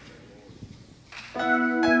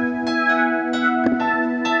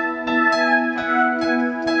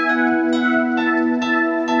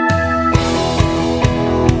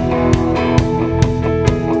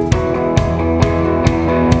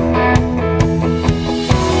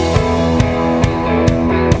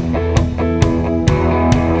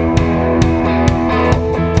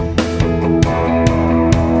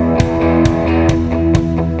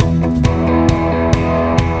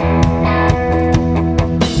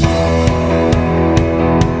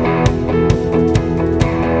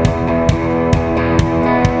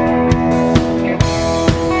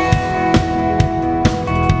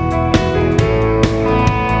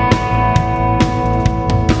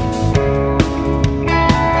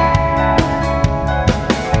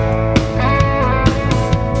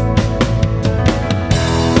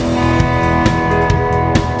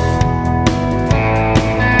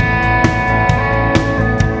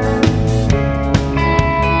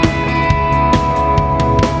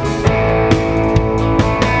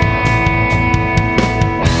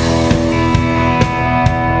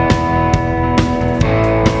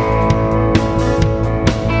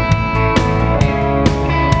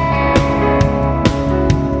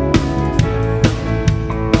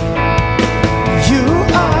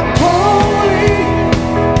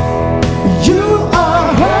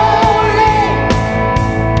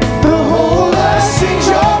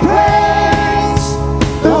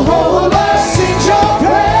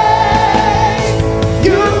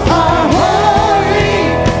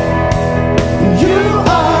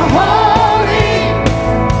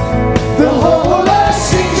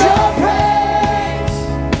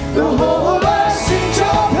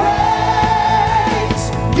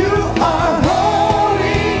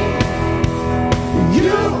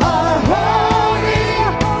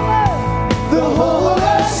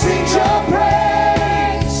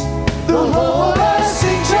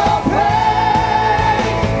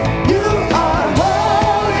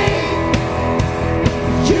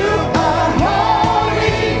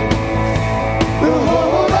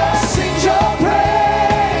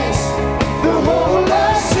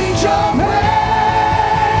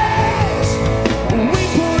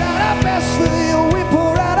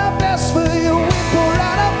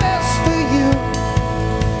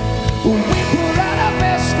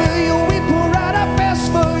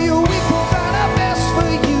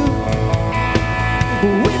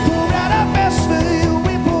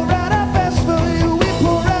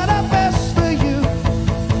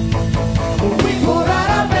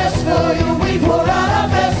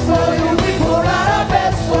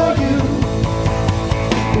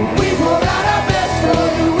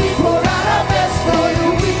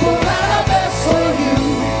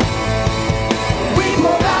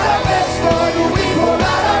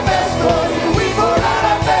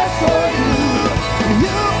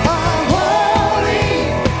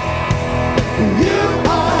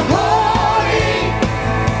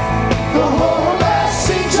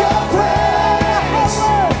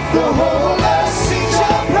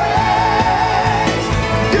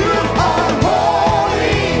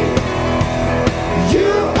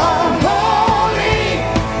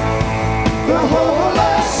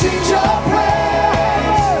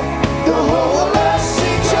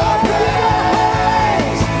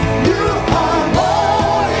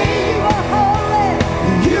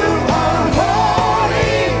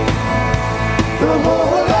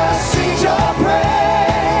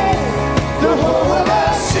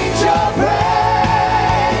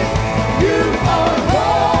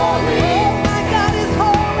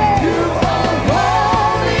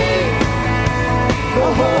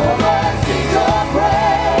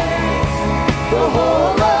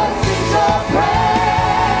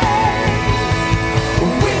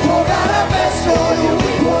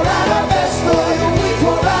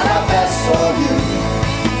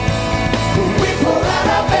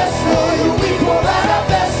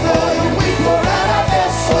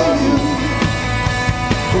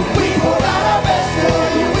 We pour out our best for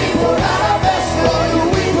you. We pour out our best for you.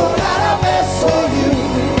 We pour out our best for you.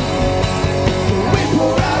 We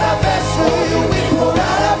pour out our best for you. We pour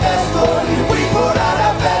out our best for you. We pour out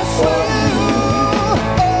our best for you.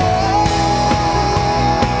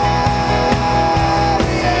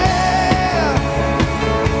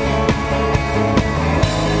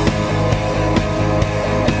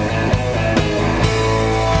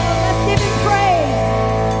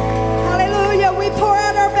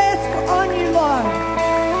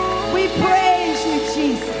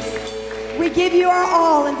 We give you our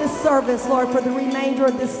all in this service, Lord, for the remainder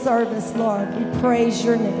of this service, Lord. We praise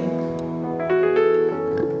your name.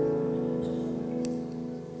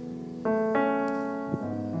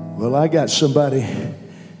 Well, I got somebody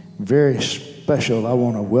very special I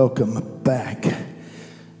want to welcome back.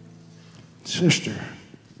 Sister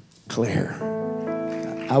Claire.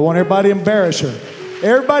 I want everybody to embarrass her.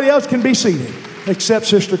 Everybody else can be seated except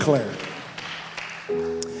Sister Claire.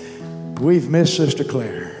 We've missed Sister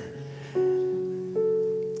Claire.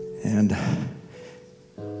 And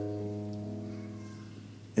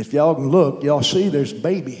if y'all can look, y'all see there's a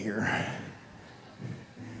baby here.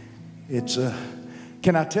 It's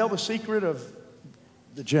can I tell the secret of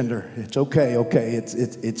the gender? It's okay.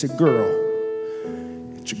 It's a girl.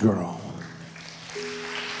 It's a girl.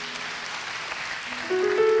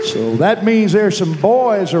 So that means there's some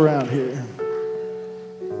boys around here.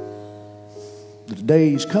 The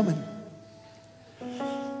day's coming.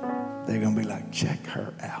 They're going to be like, check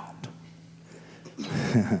her out.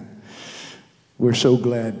 We're so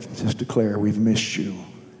glad, Sister Claire, we've missed you.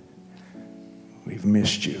 We've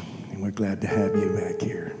missed you. And we're glad to have you back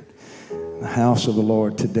here in the house of the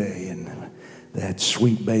Lord today. And that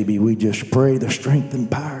sweet baby, we just pray the strength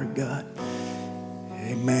and power of God.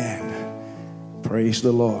 Amen. Praise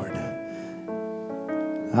the Lord.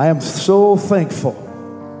 I am so thankful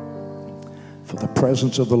for the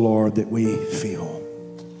presence of the Lord that we feel.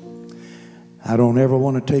 I don't ever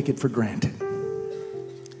want to take it for granted.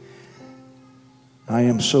 I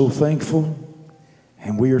am so thankful,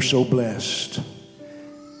 and we are so blessed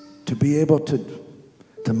to be able to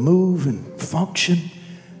move and function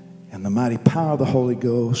in the mighty power of the Holy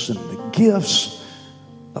Ghost and the gifts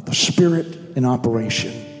of the Spirit in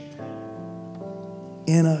operation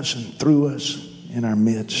in us and through us in our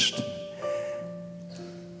midst.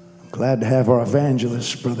 I'm glad to have our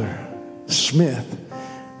evangelist, Brother Smith.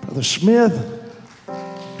 Brother Smith,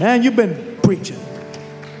 man, you've been preaching,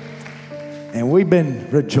 and we've been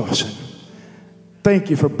rejoicing. Thank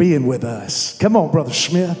you for being with us. Come on, Brother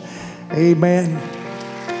Smith. Amen.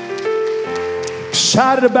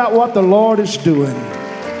 Excited about what the Lord is doing.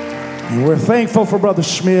 And we're thankful for Brother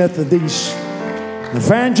Smith and these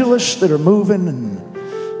evangelists that are moving and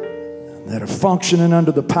that are functioning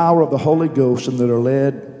under the power of the Holy Ghost and that are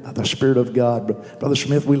led by the Spirit of God. Brother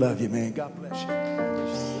Smith, we love you, man. God bless you.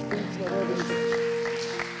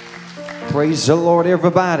 Praise the Lord,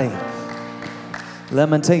 everybody.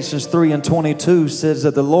 Lamentations 3:22 says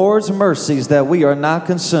that the Lord's mercies that we are not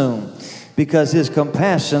consumed, because his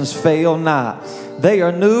compassions fail not. They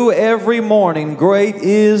are new every morning. Great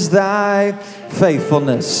is thy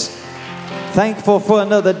faithfulness. Thankful for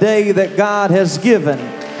another day that God has given.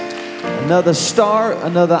 Another start,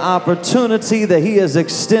 another opportunity that he has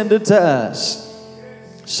extended to us.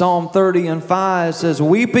 Psalm 30:5 says,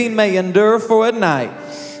 weeping may endure for a night,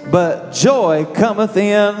 but joy cometh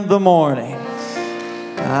in the morning.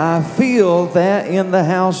 I feel that in the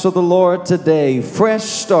house of the Lord today. Fresh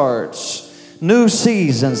starts, new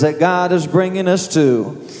seasons that God is bringing us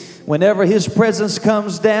to. Whenever his presence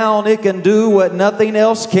comes down, it can do what nothing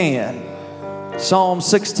else can. Psalm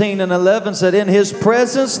 16:11 said, in his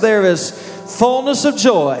presence there is fullness of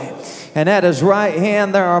joy, and at his right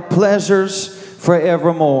hand there are pleasures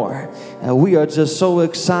forevermore. And we are just so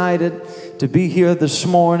excited to be here this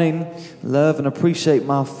morning. Love and appreciate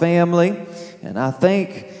my family. And I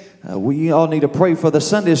think we all need to pray for the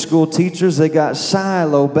Sunday school teachers. They got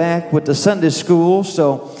Silo back with the Sunday school.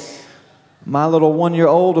 So my little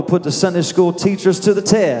 1-year-old will put the Sunday school teachers to the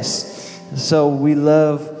test. So we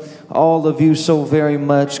love all of you so very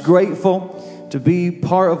much. Grateful to be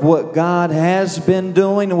part of what God has been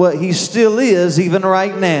doing, what he still is even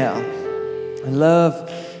right now. I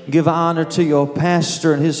love, give honor to your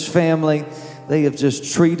pastor and his family. They have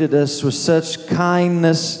just treated us with such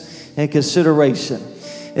kindness and consideration.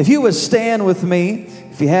 If you would stand with me,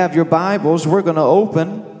 if you have your Bibles, we're going to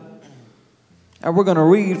open and we're going to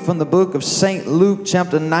read from the book of St. Luke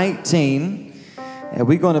chapter 19, and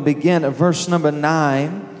we're going to begin at verse number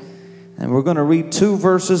 9, and we're going to read 2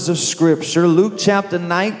 verses of scripture. Luke chapter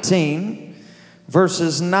 19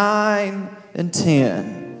 verses 9 and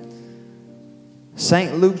 10.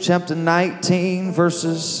 St. Luke chapter 19,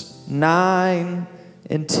 verses 9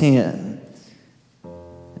 and 10.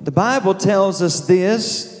 The Bible tells us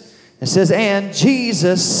this. It says, "And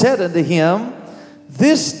Jesus said unto him,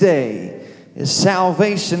 This day is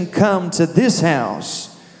salvation come to this house,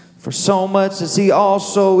 for so much as he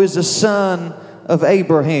also is a son of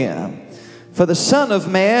Abraham. For the Son of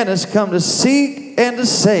Man has come to seek and to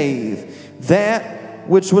save that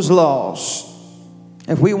which was lost."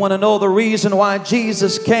 If we want to know the reason why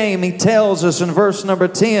Jesus came, he tells us in verse number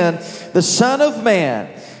 10, the Son of Man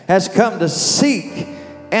has come to seek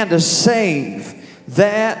and to save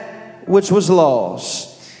that which was lost.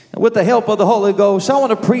 And with the help of the Holy Ghost, I want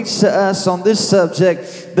to preach to us on this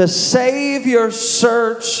subject, the Savior's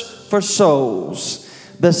search for souls.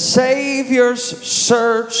 The Savior's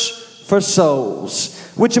search for souls.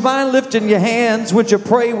 Would you mind lifting your hands? Would you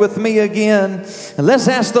pray with me again? And let's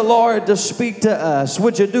ask the Lord to speak to us.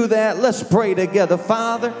 Would you do that? Let's pray together.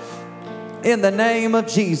 Father, in the name of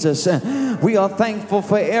Jesus, we are thankful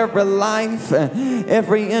for every life,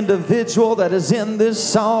 every individual that is in this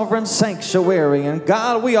sovereign sanctuary. And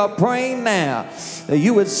God, we are praying now that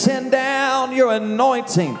you would send down your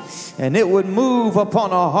anointing and it would move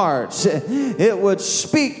upon our hearts. It would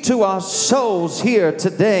speak to our souls here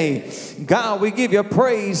today. God, we give you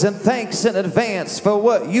praise and thanks in advance for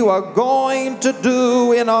what you are going to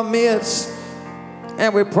do in our midst.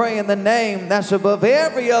 And we pray in the name that's above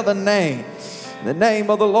every other name, the name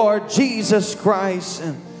of the Lord Jesus Christ.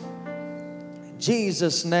 In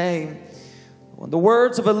Jesus' name. The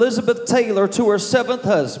words of Elizabeth Taylor to her 7th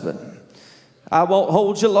husband. I won't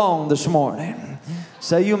hold you long this morning.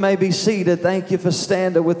 So you may be seated. Thank you for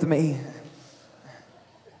standing with me.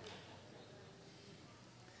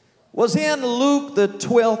 Was in Luke the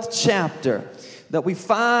 12th chapter that we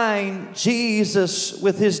find Jesus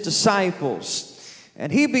with his disciples.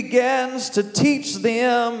 And he begins to teach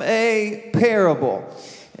them a parable.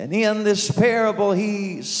 And in this parable,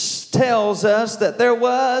 he tells us that there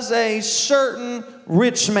was a certain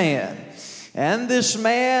rich man. And this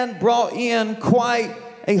man brought in quite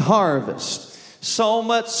a harvest. So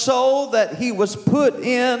much so that he was put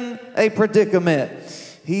in a predicament.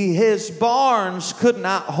 His barns could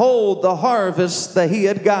not hold the harvest that he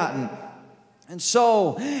had gotten. And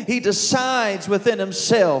so he decides within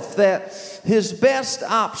himself that his best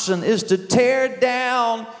option is to tear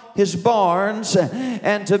down his barns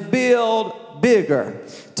and to build bigger,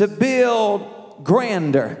 to build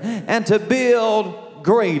grander, and to build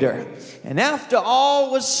greater. And after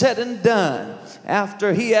all was said and done,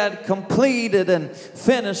 after he had completed and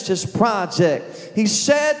finished his project, he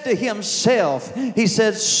said to himself, he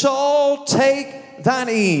said, "Soul, take thine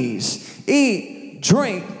ease, eat,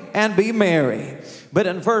 drink, and be merry." But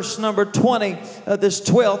in verse number 20 of this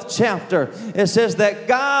 12th chapter, it says that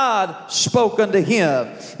God spoke unto him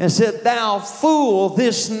and said, "Thou fool,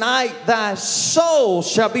 this night thy soul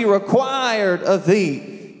shall be required of thee."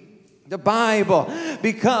 The Bible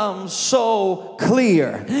becomes so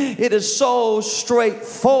clear. It is so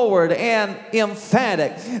straightforward and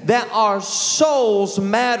emphatic that our souls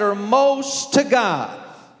matter most to God.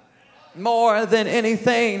 More than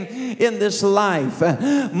anything in this life,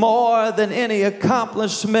 more than any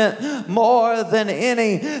accomplishment, more than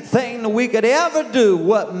anything we could ever do,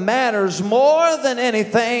 what matters more than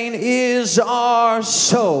anything is our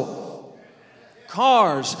soul.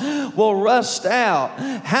 Cars will rust out.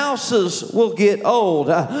 Houses will get old.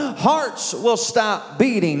 Hearts will stop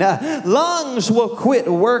beating. Lungs will quit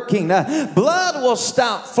working. Blood will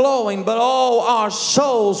stop flowing. But oh, our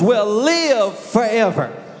souls will live forever.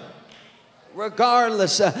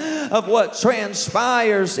 Regardless of what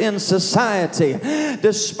transpires in society,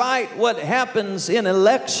 despite what happens in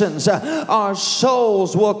elections, our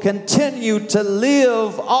souls will continue to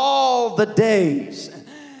live all the days.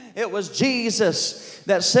 It was Jesus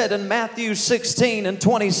that said in Matthew 16 and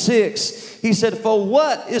 26, he said, "For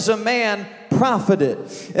what is a man profited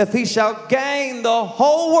if he shall gain the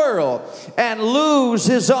whole world and lose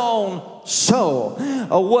his own soul?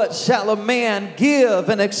 Or what shall a man give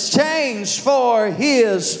in exchange for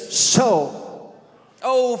his soul?"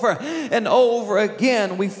 Over and over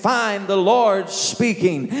again we find the Lord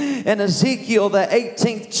speaking. In Ezekiel the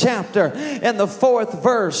 18th chapter and the 4th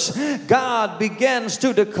verse, God begins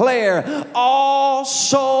to declare, "All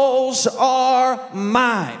souls are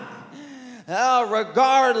mine."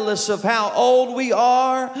 Regardless of how old we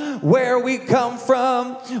are, where we come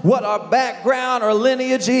from, what our background or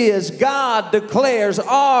lineage is, God declares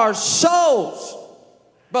our souls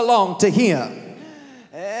belong to Him.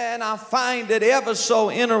 And I find it ever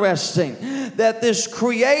so interesting that this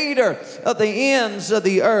creator of the ends of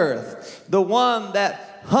the earth, the one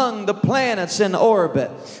that hung the planets in orbit,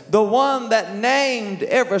 the one that named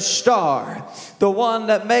every star, the one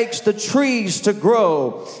that makes the trees to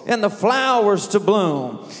grow and the flowers to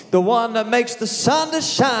bloom, the one that makes the sun to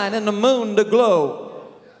shine and the moon to glow.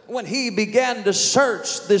 When he began to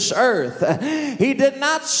search this earth, he did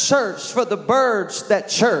not search for the birds that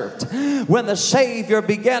chirped. When the Savior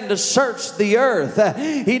began to search the earth,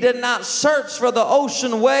 he did not search for the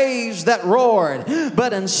ocean waves that roared,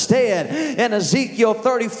 but instead in Ezekiel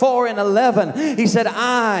 34:11, he said,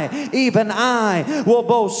 I, even I, will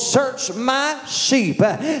both search my sheep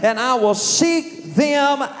and I will seek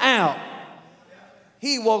them out.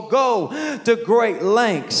 He will go to great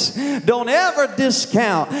lengths. Don't ever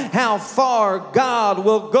discount how far God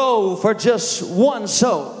will go for just one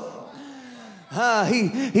soul.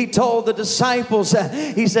 He told the disciples,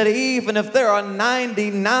 he said, even if there are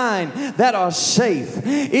 99 that are safe,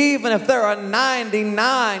 even if there are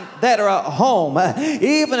 99 that are at home,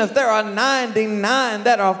 even if there are 99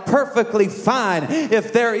 that are perfectly fine,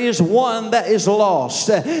 if there is one that is lost,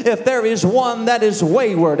 if there is one that is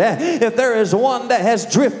wayward, if there is one that has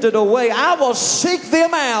drifted away, I will seek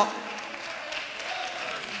them out.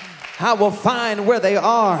 I will find where they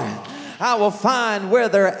are. I will find where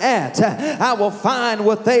they're at. I will find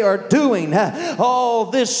what they are doing.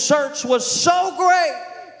 Oh, this search was so great.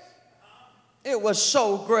 It was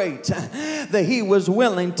so great that he was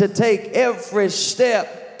willing to take every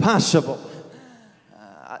step possible.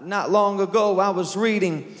 Not long ago, I was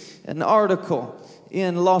reading an article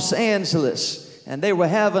in Los Angeles, and they were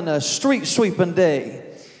having a street sweeping day.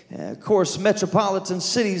 Of course, metropolitan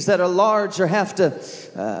cities that are larger have to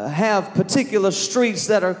have particular streets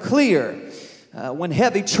that are clear when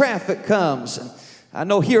heavy traffic comes. And I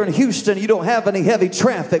know here in Houston you don't have any heavy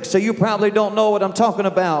traffic, so you probably don't know what I'm talking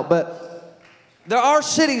about. But there are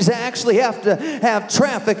cities that actually have to have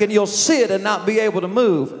traffic and you'll sit and not be able to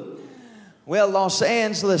move. Well, Los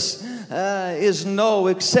Angeles is no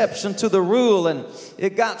exception to the rule, and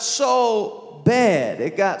it got so bad,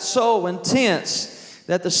 it got so intense,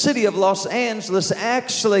 that the city of Los Angeles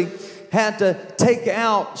actually had to take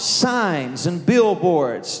out signs and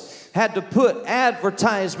billboards, had to put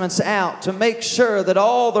advertisements out to make sure that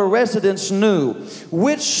all the residents knew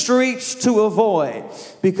which streets to avoid.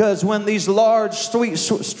 Because when these large street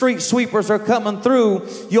sweepers are coming through,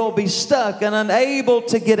 you'll be stuck and unable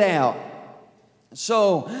to get out.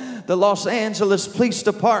 So the Los Angeles Police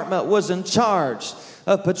Department was in charge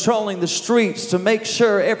of patrolling the streets to make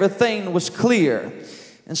sure everything was clear.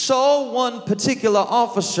 And so one particular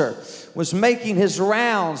officer was making his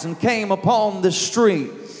rounds and came upon the street.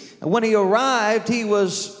 And when he arrived, he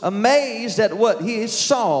was amazed at what he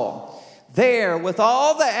saw. There, with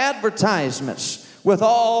all the advertisements, with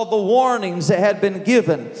all the warnings that had been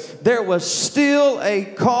given, there was still a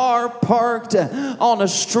car parked on a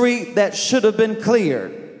street that should have been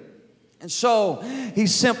cleared. And so he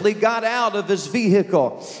simply got out of his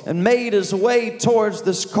vehicle and made his way towards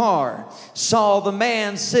this car. Saw the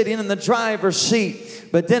man sitting in the driver's seat,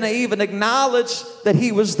 but didn't even acknowledge that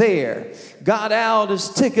he was there. Got out his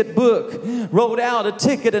ticket book, wrote out a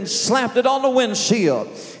ticket and slapped it on the windshield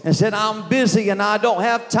and said, I'm busy and I don't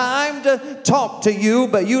have time to talk to you,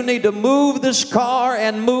 but you need to move this car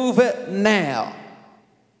and move it now.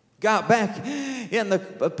 Got back in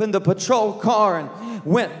the patrol car and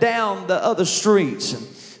went down the other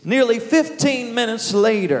streets. Nearly 15 minutes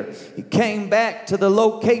later, he came back to the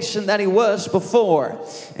location that he was before.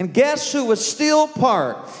 And guess who was still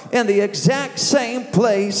parked in the exact same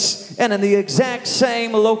place and in the exact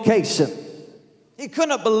same location? He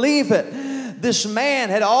couldn't believe it. This man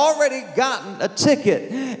had already gotten a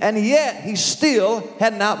ticket, and yet he still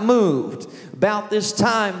had not moved. About this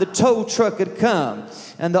time, the tow truck had come,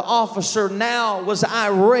 and the officer now was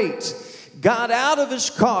irate. Got out of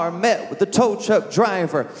his car, met with the tow truck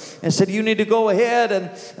driver, and said, you need to go ahead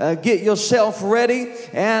and get yourself ready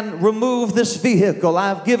and remove this vehicle.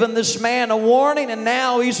 I've given this man a warning, and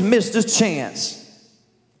now he's missed his chance.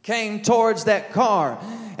 Came towards that car,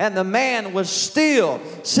 and the man was still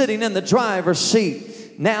sitting in the driver's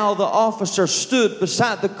seat. Now the officer stood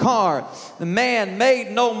beside the car. The man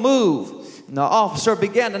made no move. And the officer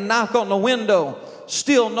began to knock on the window.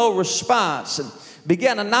 Still no response. And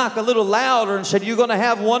began to knock a little louder and said, you're going to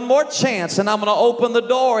have one more chance, and I'm going to open the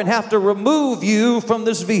door and have to remove you from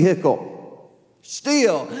this vehicle.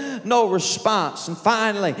 Still no response. And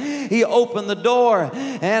finally, he opened the door,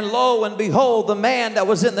 and lo and behold, the man that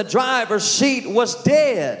was in the driver's seat was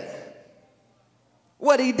dead.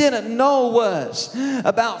 What he didn't know was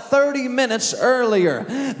about 30 minutes earlier,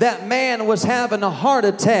 that man was having a heart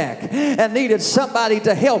attack and needed somebody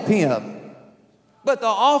to help him. But the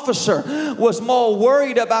officer was more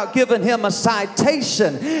worried about giving him a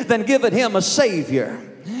citation than giving him a Savior.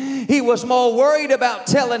 He was more worried about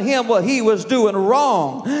telling him what he was doing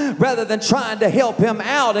wrong rather than trying to help him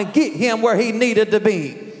out and get him where he needed to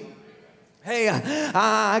be. Hey,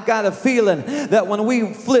 I got a feeling that when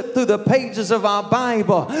we flip through the pages of our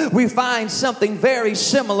Bible, we find something very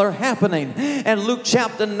similar happening. In Luke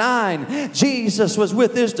chapter 9, Jesus was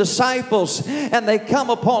with his disciples, and they come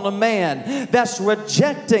upon a man that's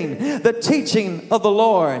rejecting the teaching of the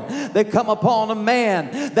Lord. They come upon a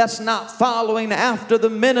man that's not following after the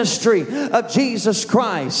ministry of Jesus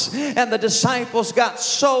Christ. And the disciples got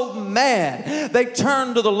so mad, they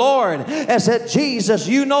turned to the Lord and said, Jesus,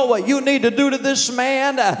 you know what you need to do to this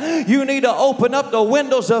man? You need to open up the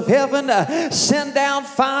windows of heaven, send down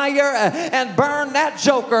fire, and burn that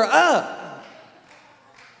joker up.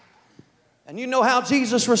 And you know how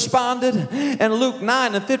Jesus responded? In Luke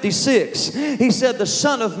 9:56, he said, the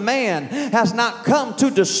Son of Man has not come to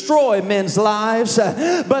destroy men's lives,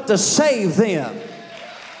 but to save them.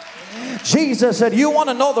 Jesus said, you want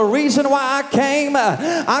to know the reason why I came?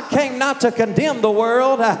 I came not to condemn the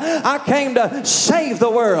world. I came to save the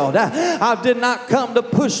world. I did not come to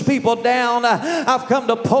push people down. I've come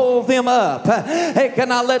to pull them up. Hey,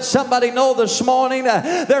 can I let somebody know this morning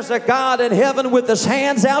there's a God in heaven with his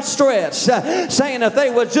hands outstretched, saying if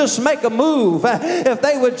they would just make a move, if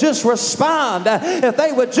they would just respond, if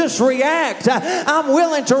they would just react, I'm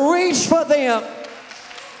willing to reach for them.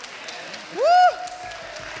 Woo!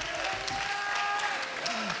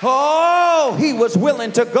 Oh, he was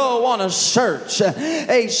willing to go on a search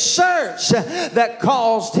that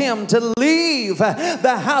caused him to leave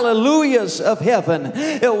the hallelujahs of heaven.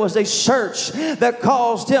 It was a search that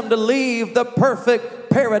caused him to leave the perfect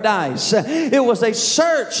paradise. It was a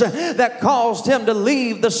search that caused him to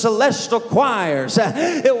leave the celestial choirs.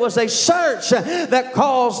 It was a search that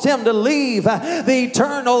caused him to leave the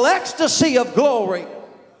eternal ecstasy of glory.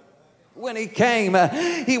 When he came,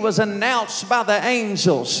 he was announced by the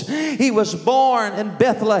angels. He was born in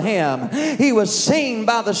Bethlehem. He was seen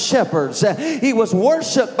by the shepherds. He was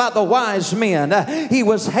worshiped by the wise men. He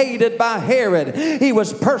was hated by Herod. He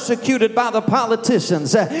was persecuted by the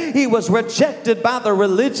politicians. He was rejected by the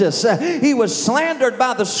religious. He was slandered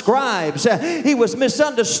by the scribes. He was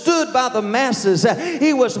misunderstood by the masses.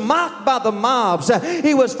 He was mocked by the mobs.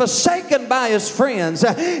 He was forsaken by his friends.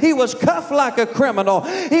 He was cuffed like a criminal.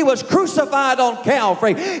 He was crucified on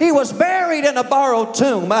Calvary. He was buried in a borrowed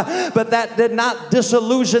tomb, but that did not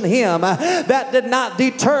disillusion him. That did not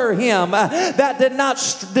deter him. That did not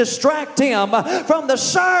distract him from the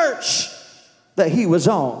search that he was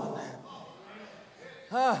on.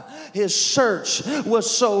 His search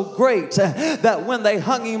was so great that when they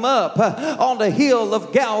hung him up on the hill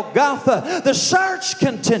of Golgotha, the search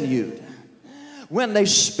continued. When they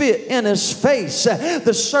spit in his face,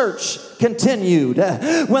 the search continued.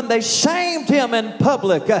 When they shamed him in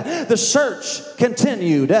public, the search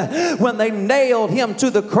continued. When they nailed him to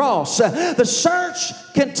the cross, the search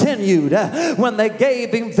continued. When they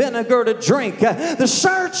gave him vinegar to drink, the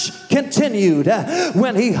search continued.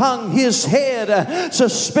 When he hung his head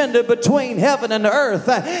suspended between heaven and earth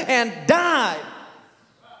and died,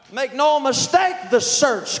 make no mistake, the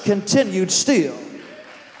search continued still.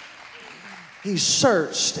 He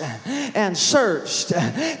searched and searched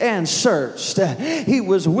and searched. He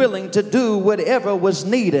was willing to do whatever was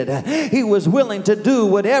needed. He was willing to do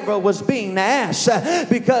whatever was being asked,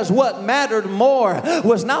 because what mattered more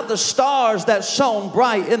was not the stars that shone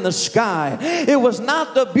bright in the sky. It was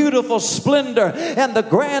not the beautiful splendor and the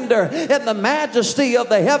grandeur and the majesty of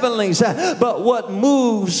the heavenlies, but what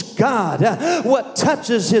moves God, what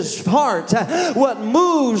touches his heart, what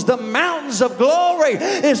moves the mountains of glory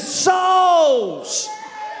is souls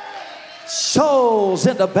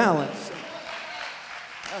into balance.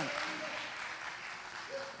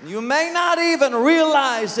 You may not even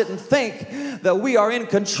realize it and think that we are in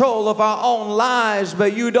control of our own lives,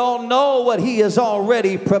 but you don't know what he is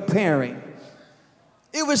already preparing.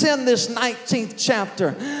 It was in this 19th chapter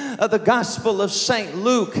of the Gospel of St.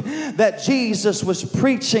 Luke that Jesus was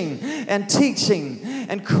preaching and teaching,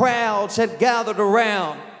 and crowds had gathered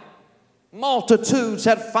around. Multitudes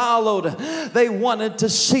had followed. They wanted to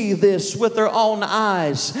see this with their own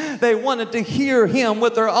eyes. They wanted to hear him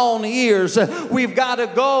with their own ears. We've got to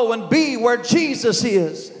go and be where Jesus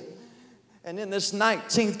is. And in this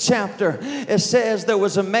 19th chapter, it says there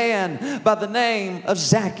was a man by the name of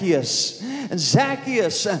Zacchaeus. And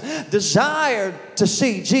Zacchaeus desired to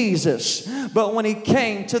see Jesus. But when he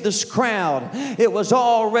came to this crowd, it was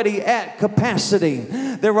already at capacity.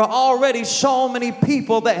 There were already so many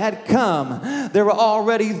people that had come. There were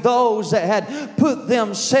already those that had put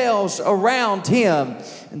themselves around him.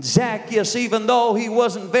 And Zacchaeus, even though he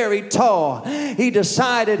wasn't very tall, he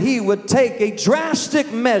decided he would take a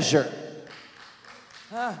drastic measure.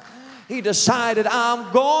 He decided,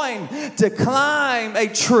 I'm going to climb a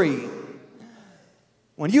tree.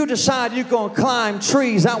 When you decide you're going to climb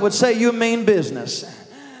trees, I would say you mean business.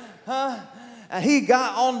 And he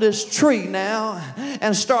got on this tree now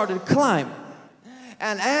and started climbing.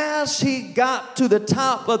 And as he got to the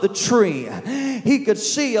top of the tree, he could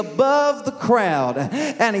see above the crowd,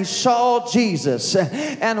 and he saw Jesus.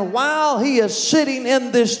 And while he is sitting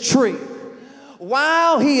in this tree,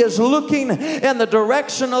 while he is looking in the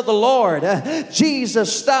direction of the Lord,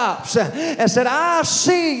 Jesus stops and said, I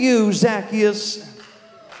see you, Zacchaeus.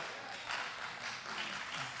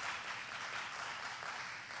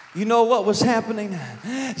 You know what was happening?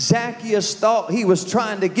 Zacchaeus thought he was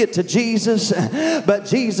trying to get to Jesus, but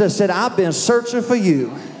Jesus said, I've been searching for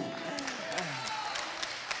you.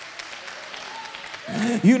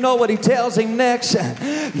 You know what he tells him next?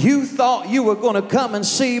 You thought you were going to come and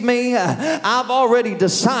see me. I've already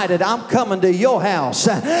decided I'm coming to your house.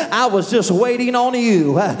 I was just waiting on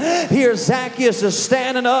you. Here Zacchaeus is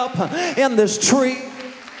standing up in this tree.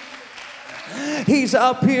 He's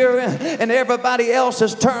up here and everybody else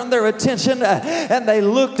has turned their attention and they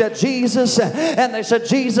looked at Jesus and they said,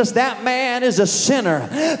 Jesus, that man is a sinner.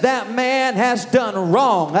 That man has done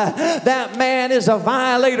wrong. That man is a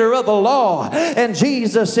violator of the law. And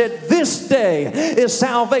Jesus said, this day is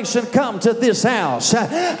salvation come to this house.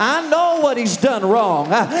 I know what he's done wrong.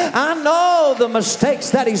 I know the mistakes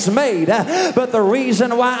that he's made. But the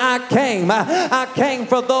reason why I came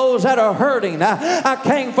for those that are hurting. I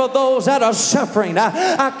came for those that are suffering.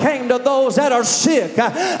 I came to those that are sick.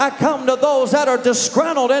 I come to those that are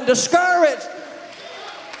disgruntled and discouraged.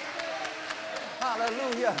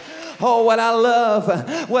 Hallelujah. Oh, what I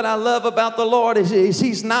love about the Lord is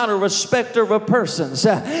he's not a respecter of persons.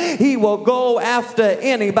 He will go after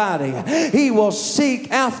anybody. He will seek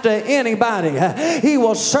after anybody. He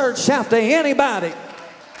will search after anybody.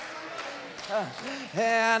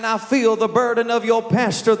 And I feel the burden of your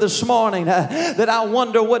pastor this morning that I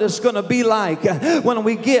wonder what it's going to be like when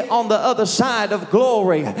we get on the other side of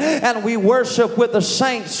glory and we worship with the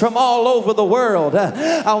saints from all over the world.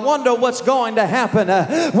 I wonder what's going to happen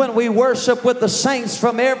when we worship with the saints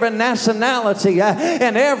from every nationality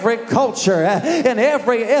and every culture and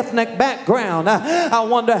every ethnic background. I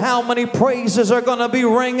wonder how many praises are going to be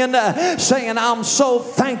ringing saying, I'm so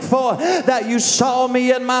thankful that you saw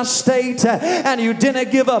me in my state and you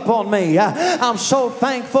didn't give up on me. I'm so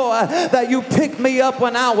thankful that you picked me up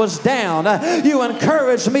when I was down. You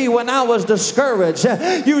encouraged me when I was discouraged.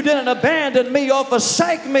 You didn't abandon me or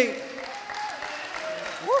forsake me.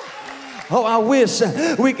 Oh, I wish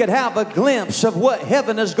we could have a glimpse of what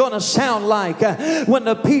heaven is going to sound like when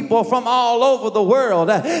the people from all over the world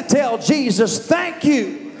tell Jesus, thank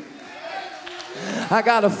you. I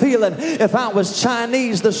got a feeling if I was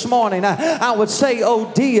Chinese this morning, I would say oh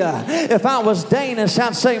dear. If I was Danish,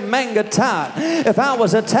 I'd say mangatat. If I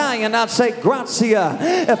was Italian, I'd say grazia.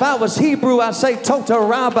 If I was Hebrew, I'd say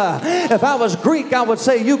totaraba. If I was Greek, I would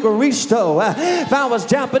say eucharisto. If I was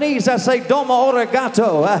Japanese, I'd say domo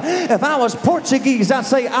arigato. If I was Portuguese, I'd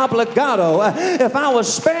say obrigado. If I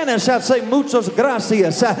was Spanish, I'd say muchas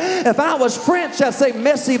gracias. If I was French, I'd say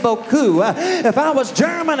merci beaucoup. If I was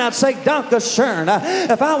German, I'd say danke schön.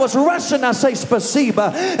 If I was Russian, I'd say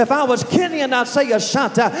spasiba. If I was Kenyan, I'd say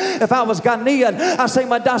ashanta. If I was Ghanaian, I'd say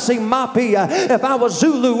madasi mapi. If I was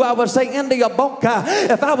Zulu, I would say India boka.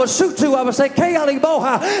 If I was Sutu, I would say keali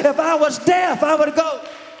boha. If I was deaf, I would go.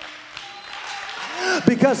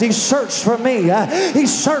 Because he searched for me. He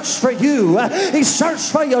searched for you. He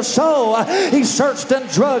searched for your soul. He searched in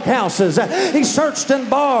drug houses. He searched in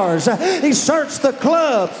bars. He searched the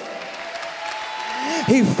clubs.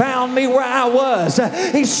 He found me where I was.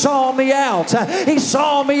 He saw me out. He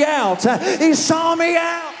saw me out. He saw me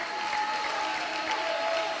out.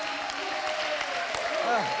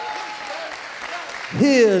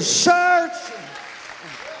 His search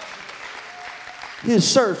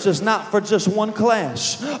is not for just one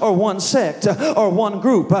class or one sect or one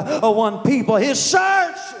group or one people. His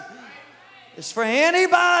search is for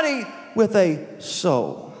anybody with a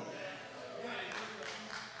soul.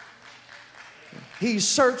 He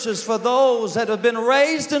searches for those that have been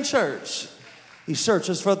raised in church. He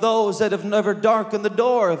searches for those that have never darkened the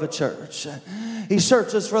door of a church. He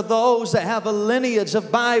searches for those that have a lineage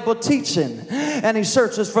of Bible teaching. And he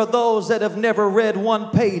searches for those that have never read one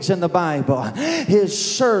page in the Bible. His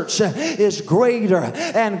search is greater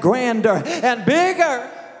and grander and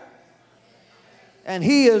bigger. And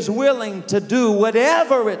he is willing to do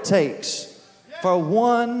whatever it takes for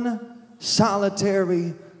one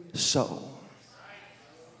solitary soul.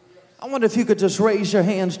 I wonder if you could just raise your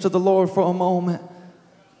hands to the Lord for a moment.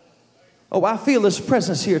 Oh, I feel His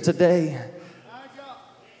presence here today.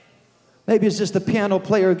 Maybe it's just the piano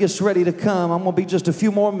player gets ready to come. I'm going to be just a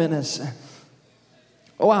few more minutes.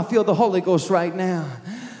 Oh, I feel the Holy Ghost right now.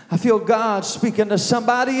 I feel God speaking to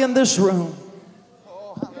somebody in this room.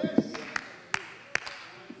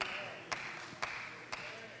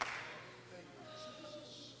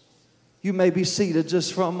 You may be seated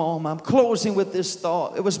just for a moment. I'm closing with this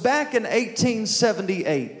thought. It was back in 1878.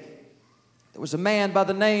 There was a man by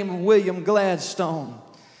the name of William Gladstone.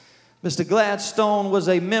 Mr. Gladstone was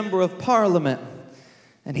a member of Parliament,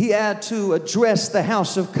 and he had to address the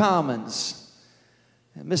House of Commons.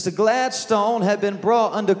 And Mr. Gladstone had been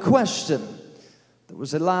brought under question. There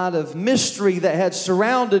was a lot of mystery that had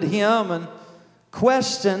surrounded him and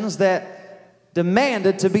questions that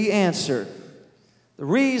demanded to be answered. The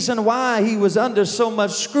reason why he was under so much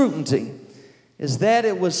scrutiny is that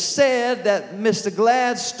it was said that Mr.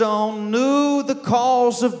 Gladstone knew the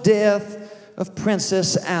cause of death of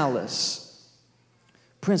Princess Alice.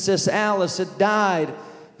 Princess Alice had died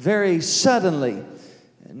very suddenly.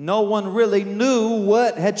 No one really knew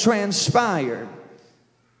what had transpired.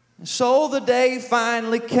 So the day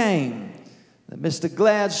finally came that Mr.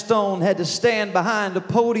 Gladstone had to stand behind a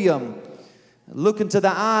podium, look into the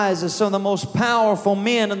eyes of some of the most powerful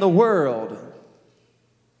men in the world.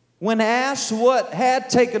 When asked what had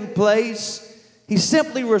taken place, he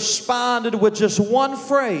simply responded with just one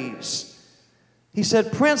phrase. He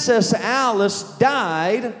said, "Princess Alice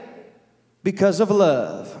died because of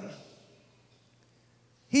love."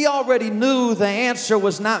 He already knew the answer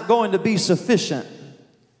was not going to be sufficient.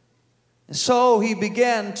 And so he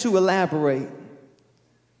began to elaborate.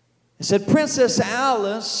 He said, "Princess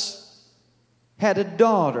Alice had a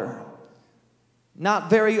daughter, not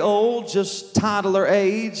very old, just toddler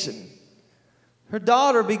age. And her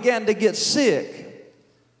daughter began to get sick.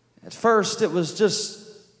 At first, it was just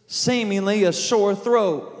seemingly a sore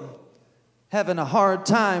throat, having a hard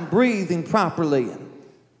time breathing properly.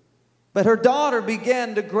 But her daughter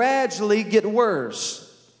began to gradually get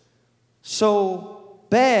worse, so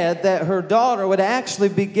bad that her daughter would actually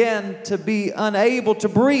begin to be unable to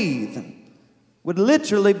breathe, would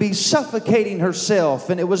literally be suffocating herself.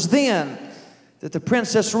 And it was then that the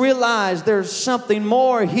princess realized there's something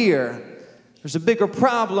more here. There's a bigger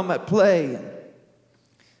problem at play.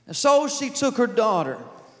 And so she took her daughter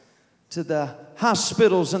to the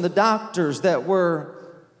hospitals and the doctors that were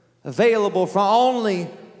available for only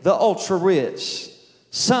the ultra-rich.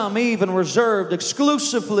 Some even reserved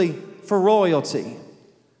exclusively for royalty.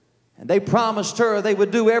 And they promised her they would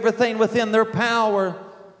do everything within their power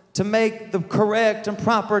to make the correct and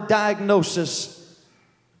proper diagnosis.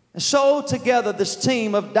 And so together this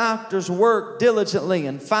team of doctors worked diligently,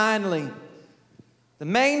 and finally the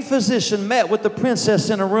main physician met with the princess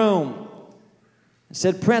in a room and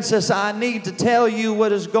said, "Princess, I need to tell you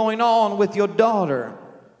what is going on with your daughter.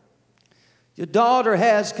 Your daughter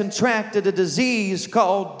has contracted a disease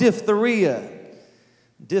called diphtheria.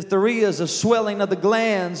 Diphtheria is a swelling of the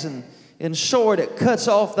glands, and in short, it cuts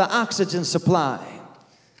off the oxygen supply.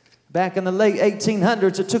 Back in the late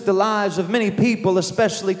 1800s, it took the lives of many people,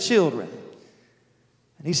 especially children."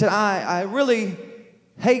 And he said, I really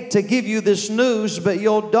hate to give you this news, but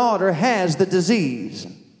your daughter has the disease."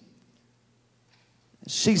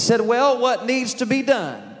 She said, "Well, what needs to be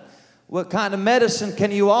done? What kind of medicine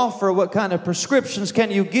can you offer? What kind of prescriptions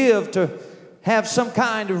can you give to have some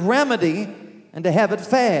kind of remedy and to have it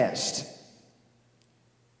fast?"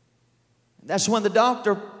 That's when the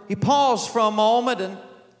doctor, he paused for a moment and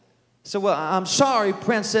said, "Well, I'm sorry,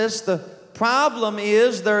 princess. The problem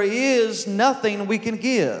is there is nothing we can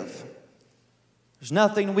give. There's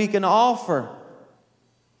nothing we can offer.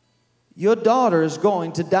 Your daughter is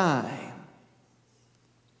going to die."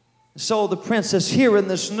 So the princess, hearing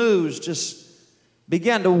this news, just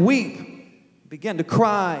began to weep, began to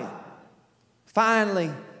cry. Finally,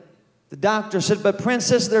 the doctor said, "But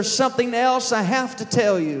princess, there's something else I have to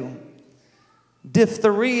tell you.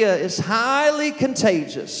 Diphtheria is highly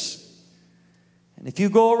contagious. And if you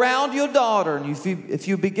go around your daughter and if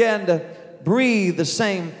you begin to breathe the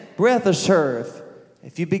same breath as her,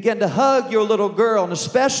 if you begin to hug your little girl, and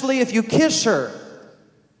especially if you kiss her,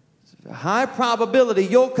 a high probability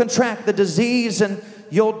you'll contract the disease and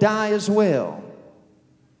you'll die as well.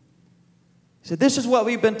 He said, this is what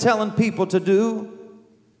we've been telling people to do.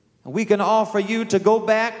 And we can offer you to go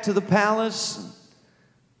back to the palace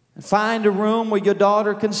and find a room where your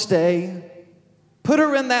daughter can stay. Put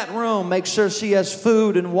her in that room. Make sure she has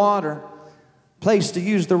food and water, place to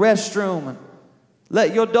use the restroom, and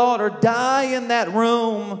let your daughter die in that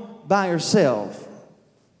room by herself.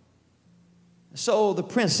 So the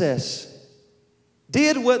princess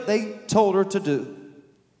did what they told her to do.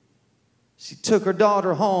 She took her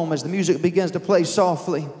daughter home as the music begins to play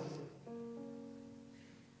softly.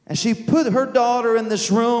 And she put her daughter in this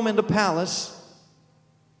room in the palace.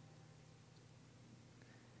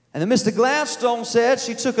 And then Mr. Gladstone said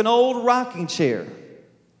she took an old rocking chair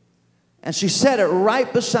and she set it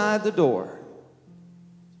right beside the door.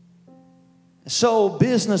 So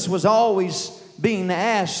business was always being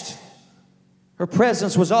asked. Her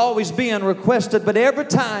presence was always being requested, but every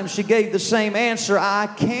time she gave the same answer, I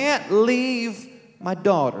can't leave my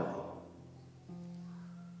daughter.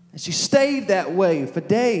 And she stayed that way for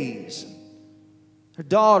days. Her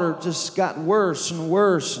daughter just got worse and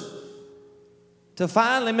worse. Till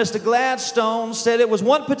finally, Mr. Gladstone said it was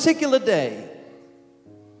one particular day.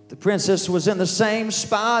 The princess was in the same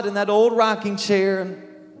spot in that old rocking chair, and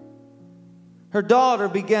her daughter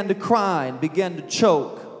began to cry and began to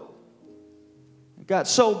choke. It got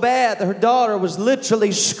so bad that her daughter was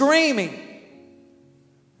literally screaming.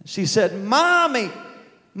 She said, "Mommy,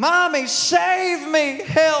 Mommy, save me,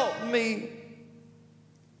 help me."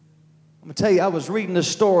 I'm going to tell you, I was reading this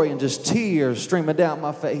story and just tears streaming down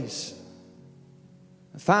my face.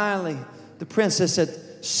 And finally, the princess had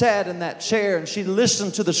sat in that chair and she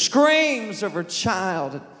listened to the screams of her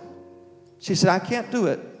child. And she said, "I can't do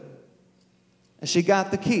it." And she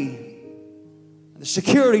got the key. The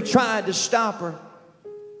security tried to stop her.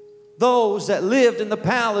 Those that lived in the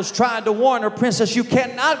palace tried to warn her, "Princess, you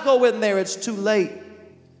cannot go in there. It's too late.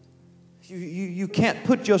 You can't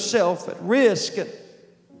put yourself at risk." And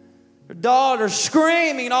her daughter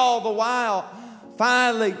screaming all the while.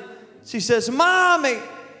 Finally, she says, "Mommy,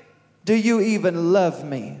 do you even love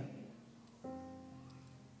me?"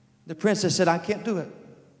 The princess said, "I can't do it.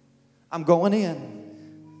 I'm going in."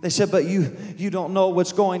 They said, "But you don't know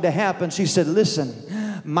what's going to happen." She said,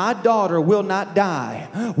 "Listen, my daughter will not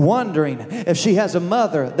die wondering if she has a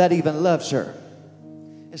mother that even loves her.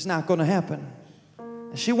 It's not going to happen."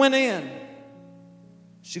 And she went in.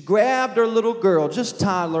 She grabbed her little girl, just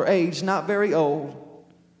toddler age, not very old,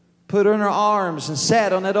 put her in her arms and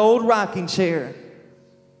sat on that old rocking chair.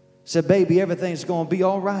 Said, "Baby, everything's going to be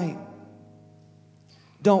all right.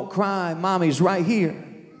 Don't cry. Mommy's right here."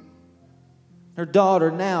 Her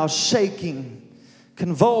daughter now shaking,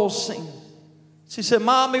 convulsing. She said,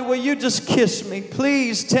 "Mommy, will you just kiss me?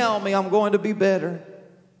 Please tell me I'm going to be better."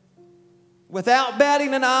 Without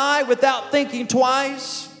batting an eye, without thinking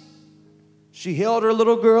twice, she held her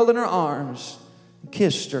little girl in her arms and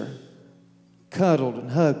kissed her, cuddled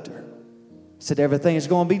and hugged her. Said, "Everything's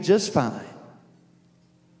going to be just fine."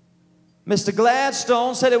 Mr.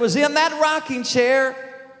 Gladstone said it was in that rocking chair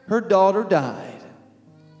her daughter died.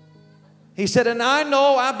 He said, "And I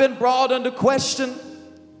know I've been brought into question,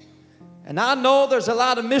 and I know there's a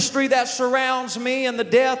lot of mystery that surrounds me and the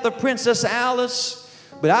death of Princess Alice,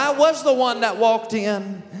 but I was the one that walked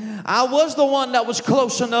in. I was the one that was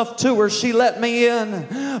close enough to her. She let me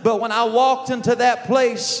in. But when I walked into that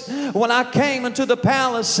place, when I came into the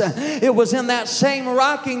palace, it was in that same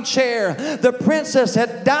rocking chair. The princess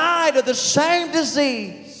had died of the same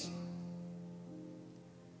disease."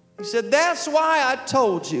 He said, "That's why I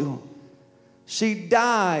told you. She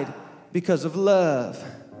died because of love.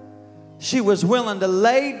 She was willing to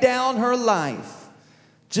lay down her life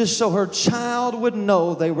just so her child would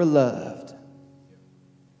know they were loved."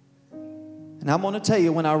 And I'm going to tell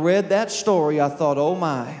you, when I read that story, I thought, oh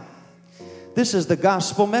my, this is the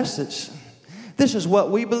gospel message. This is what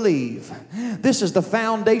we believe. This is the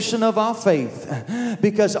foundation of our faith,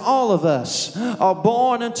 because all of us are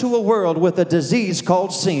born into a world with a disease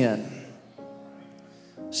called sin.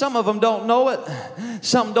 Some of them don't know it.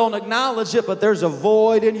 Some don't acknowledge it, but there's a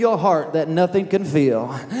void in your heart that nothing can fill.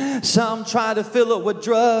 Some try to fill it with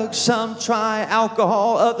drugs. Some try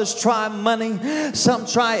alcohol. Others try money. Some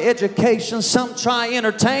try education. Some try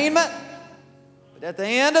entertainment. But at the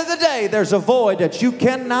end of the day, there's a void that you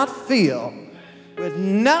cannot fill with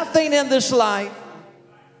nothing in this life.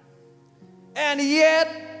 And yet,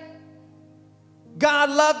 God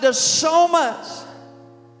loved us so much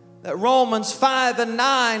that Romans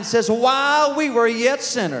 5:9 says, "While we were yet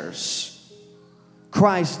sinners,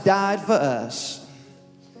 Christ died for us."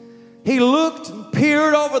 He looked and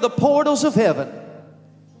peered over the portals of heaven,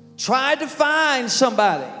 tried to find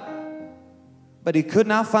somebody, but he could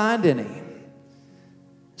not find any.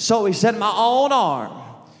 So he said, my own arm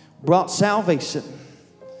brought salvation,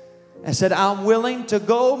 and said, I'm willing to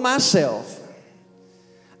go myself.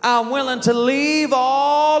 I'm willing to leave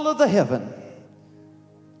all of the heaven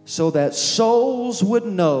so that souls would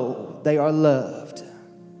know they are loved.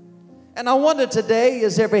 And I wonder today,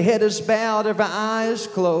 as every head is bowed, every eye is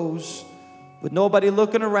closed, with nobody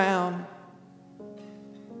looking around,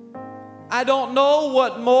 I don't know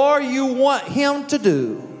what more you want him to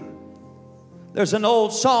do. There's an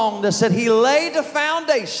old song that said, he laid the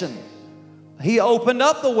foundation, he opened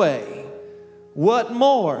up the way. What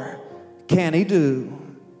more can he do?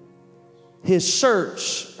 His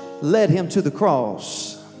search led him to the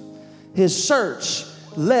cross. His search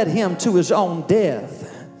led him to his own death.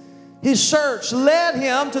 His search led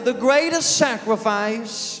him to the greatest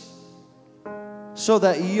sacrifice so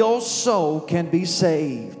that your soul can be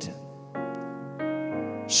saved.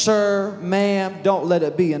 Sir, ma'am, don't let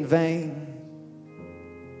it be in vain.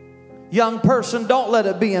 Young person, don't let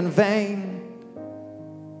it be in vain.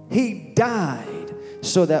 He died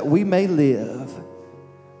so that we may live.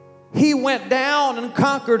 He went down and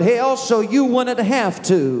conquered hell so you wouldn't have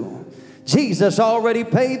to. Jesus already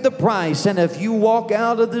paid the price. And if you walk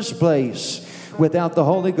out of this place without the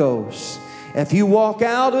Holy Ghost, if you walk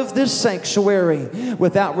out of this sanctuary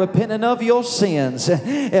without repenting of your sins,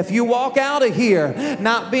 if you walk out of here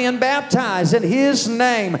not being baptized in His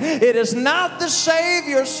name, it is not the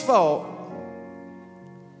Savior's fault,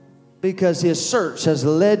 because His search has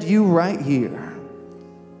led you right here.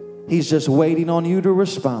 He's just waiting on you to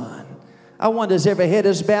respond. I wonder, as every head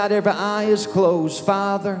is bowed, every eye is closed,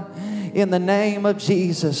 Father, in the name of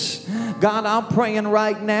Jesus, God, I'm praying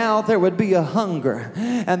right now there would be a hunger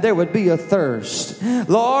and there would be a thirst.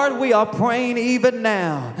 Lord, we are praying even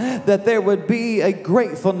now that there would be a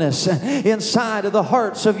gratefulness inside of the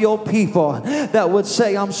hearts of your people that would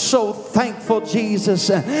say, I'm so thankful, Jesus,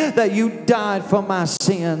 that you died for my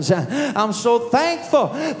sins. I'm so thankful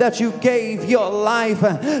that you gave your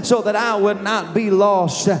life so that I would not be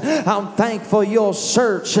lost. I'm thankful your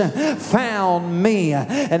search found me,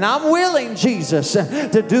 and I'm willing, Jesus,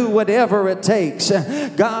 to do whatever it takes.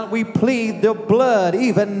 God, we plead the blood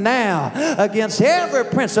even now against every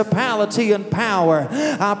principality and power.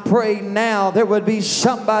 I pray now there would be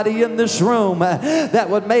somebody in this room that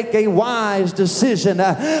would make a wise decision.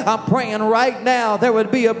 I'm praying right now there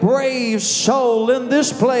would be a brave soul in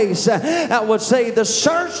this place that would say, the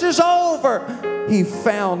search is over. He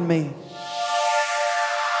found me.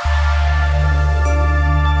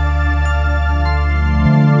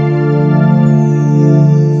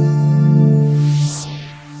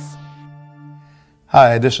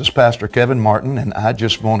 Hi, this is Pastor Kevin Martin, and I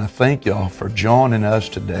just want to thank y'all for joining us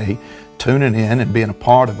today, tuning in and being a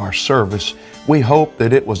part of our service. We hope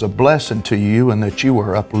that it was a blessing to you and that you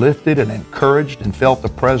were uplifted and encouraged and felt the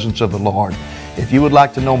presence of the Lord. If you would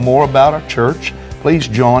like to know more about our church, please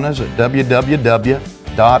join us at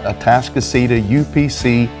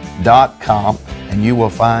www.atascocitaupc.com, and you will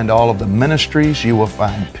find all of the ministries. You will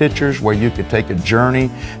find pictures where you could take a journey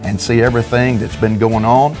and see everything that's been going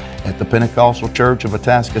on at the Pentecostal Church of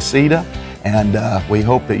Atascocita. And we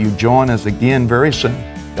hope that you join us again very soon.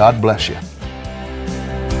 God bless you.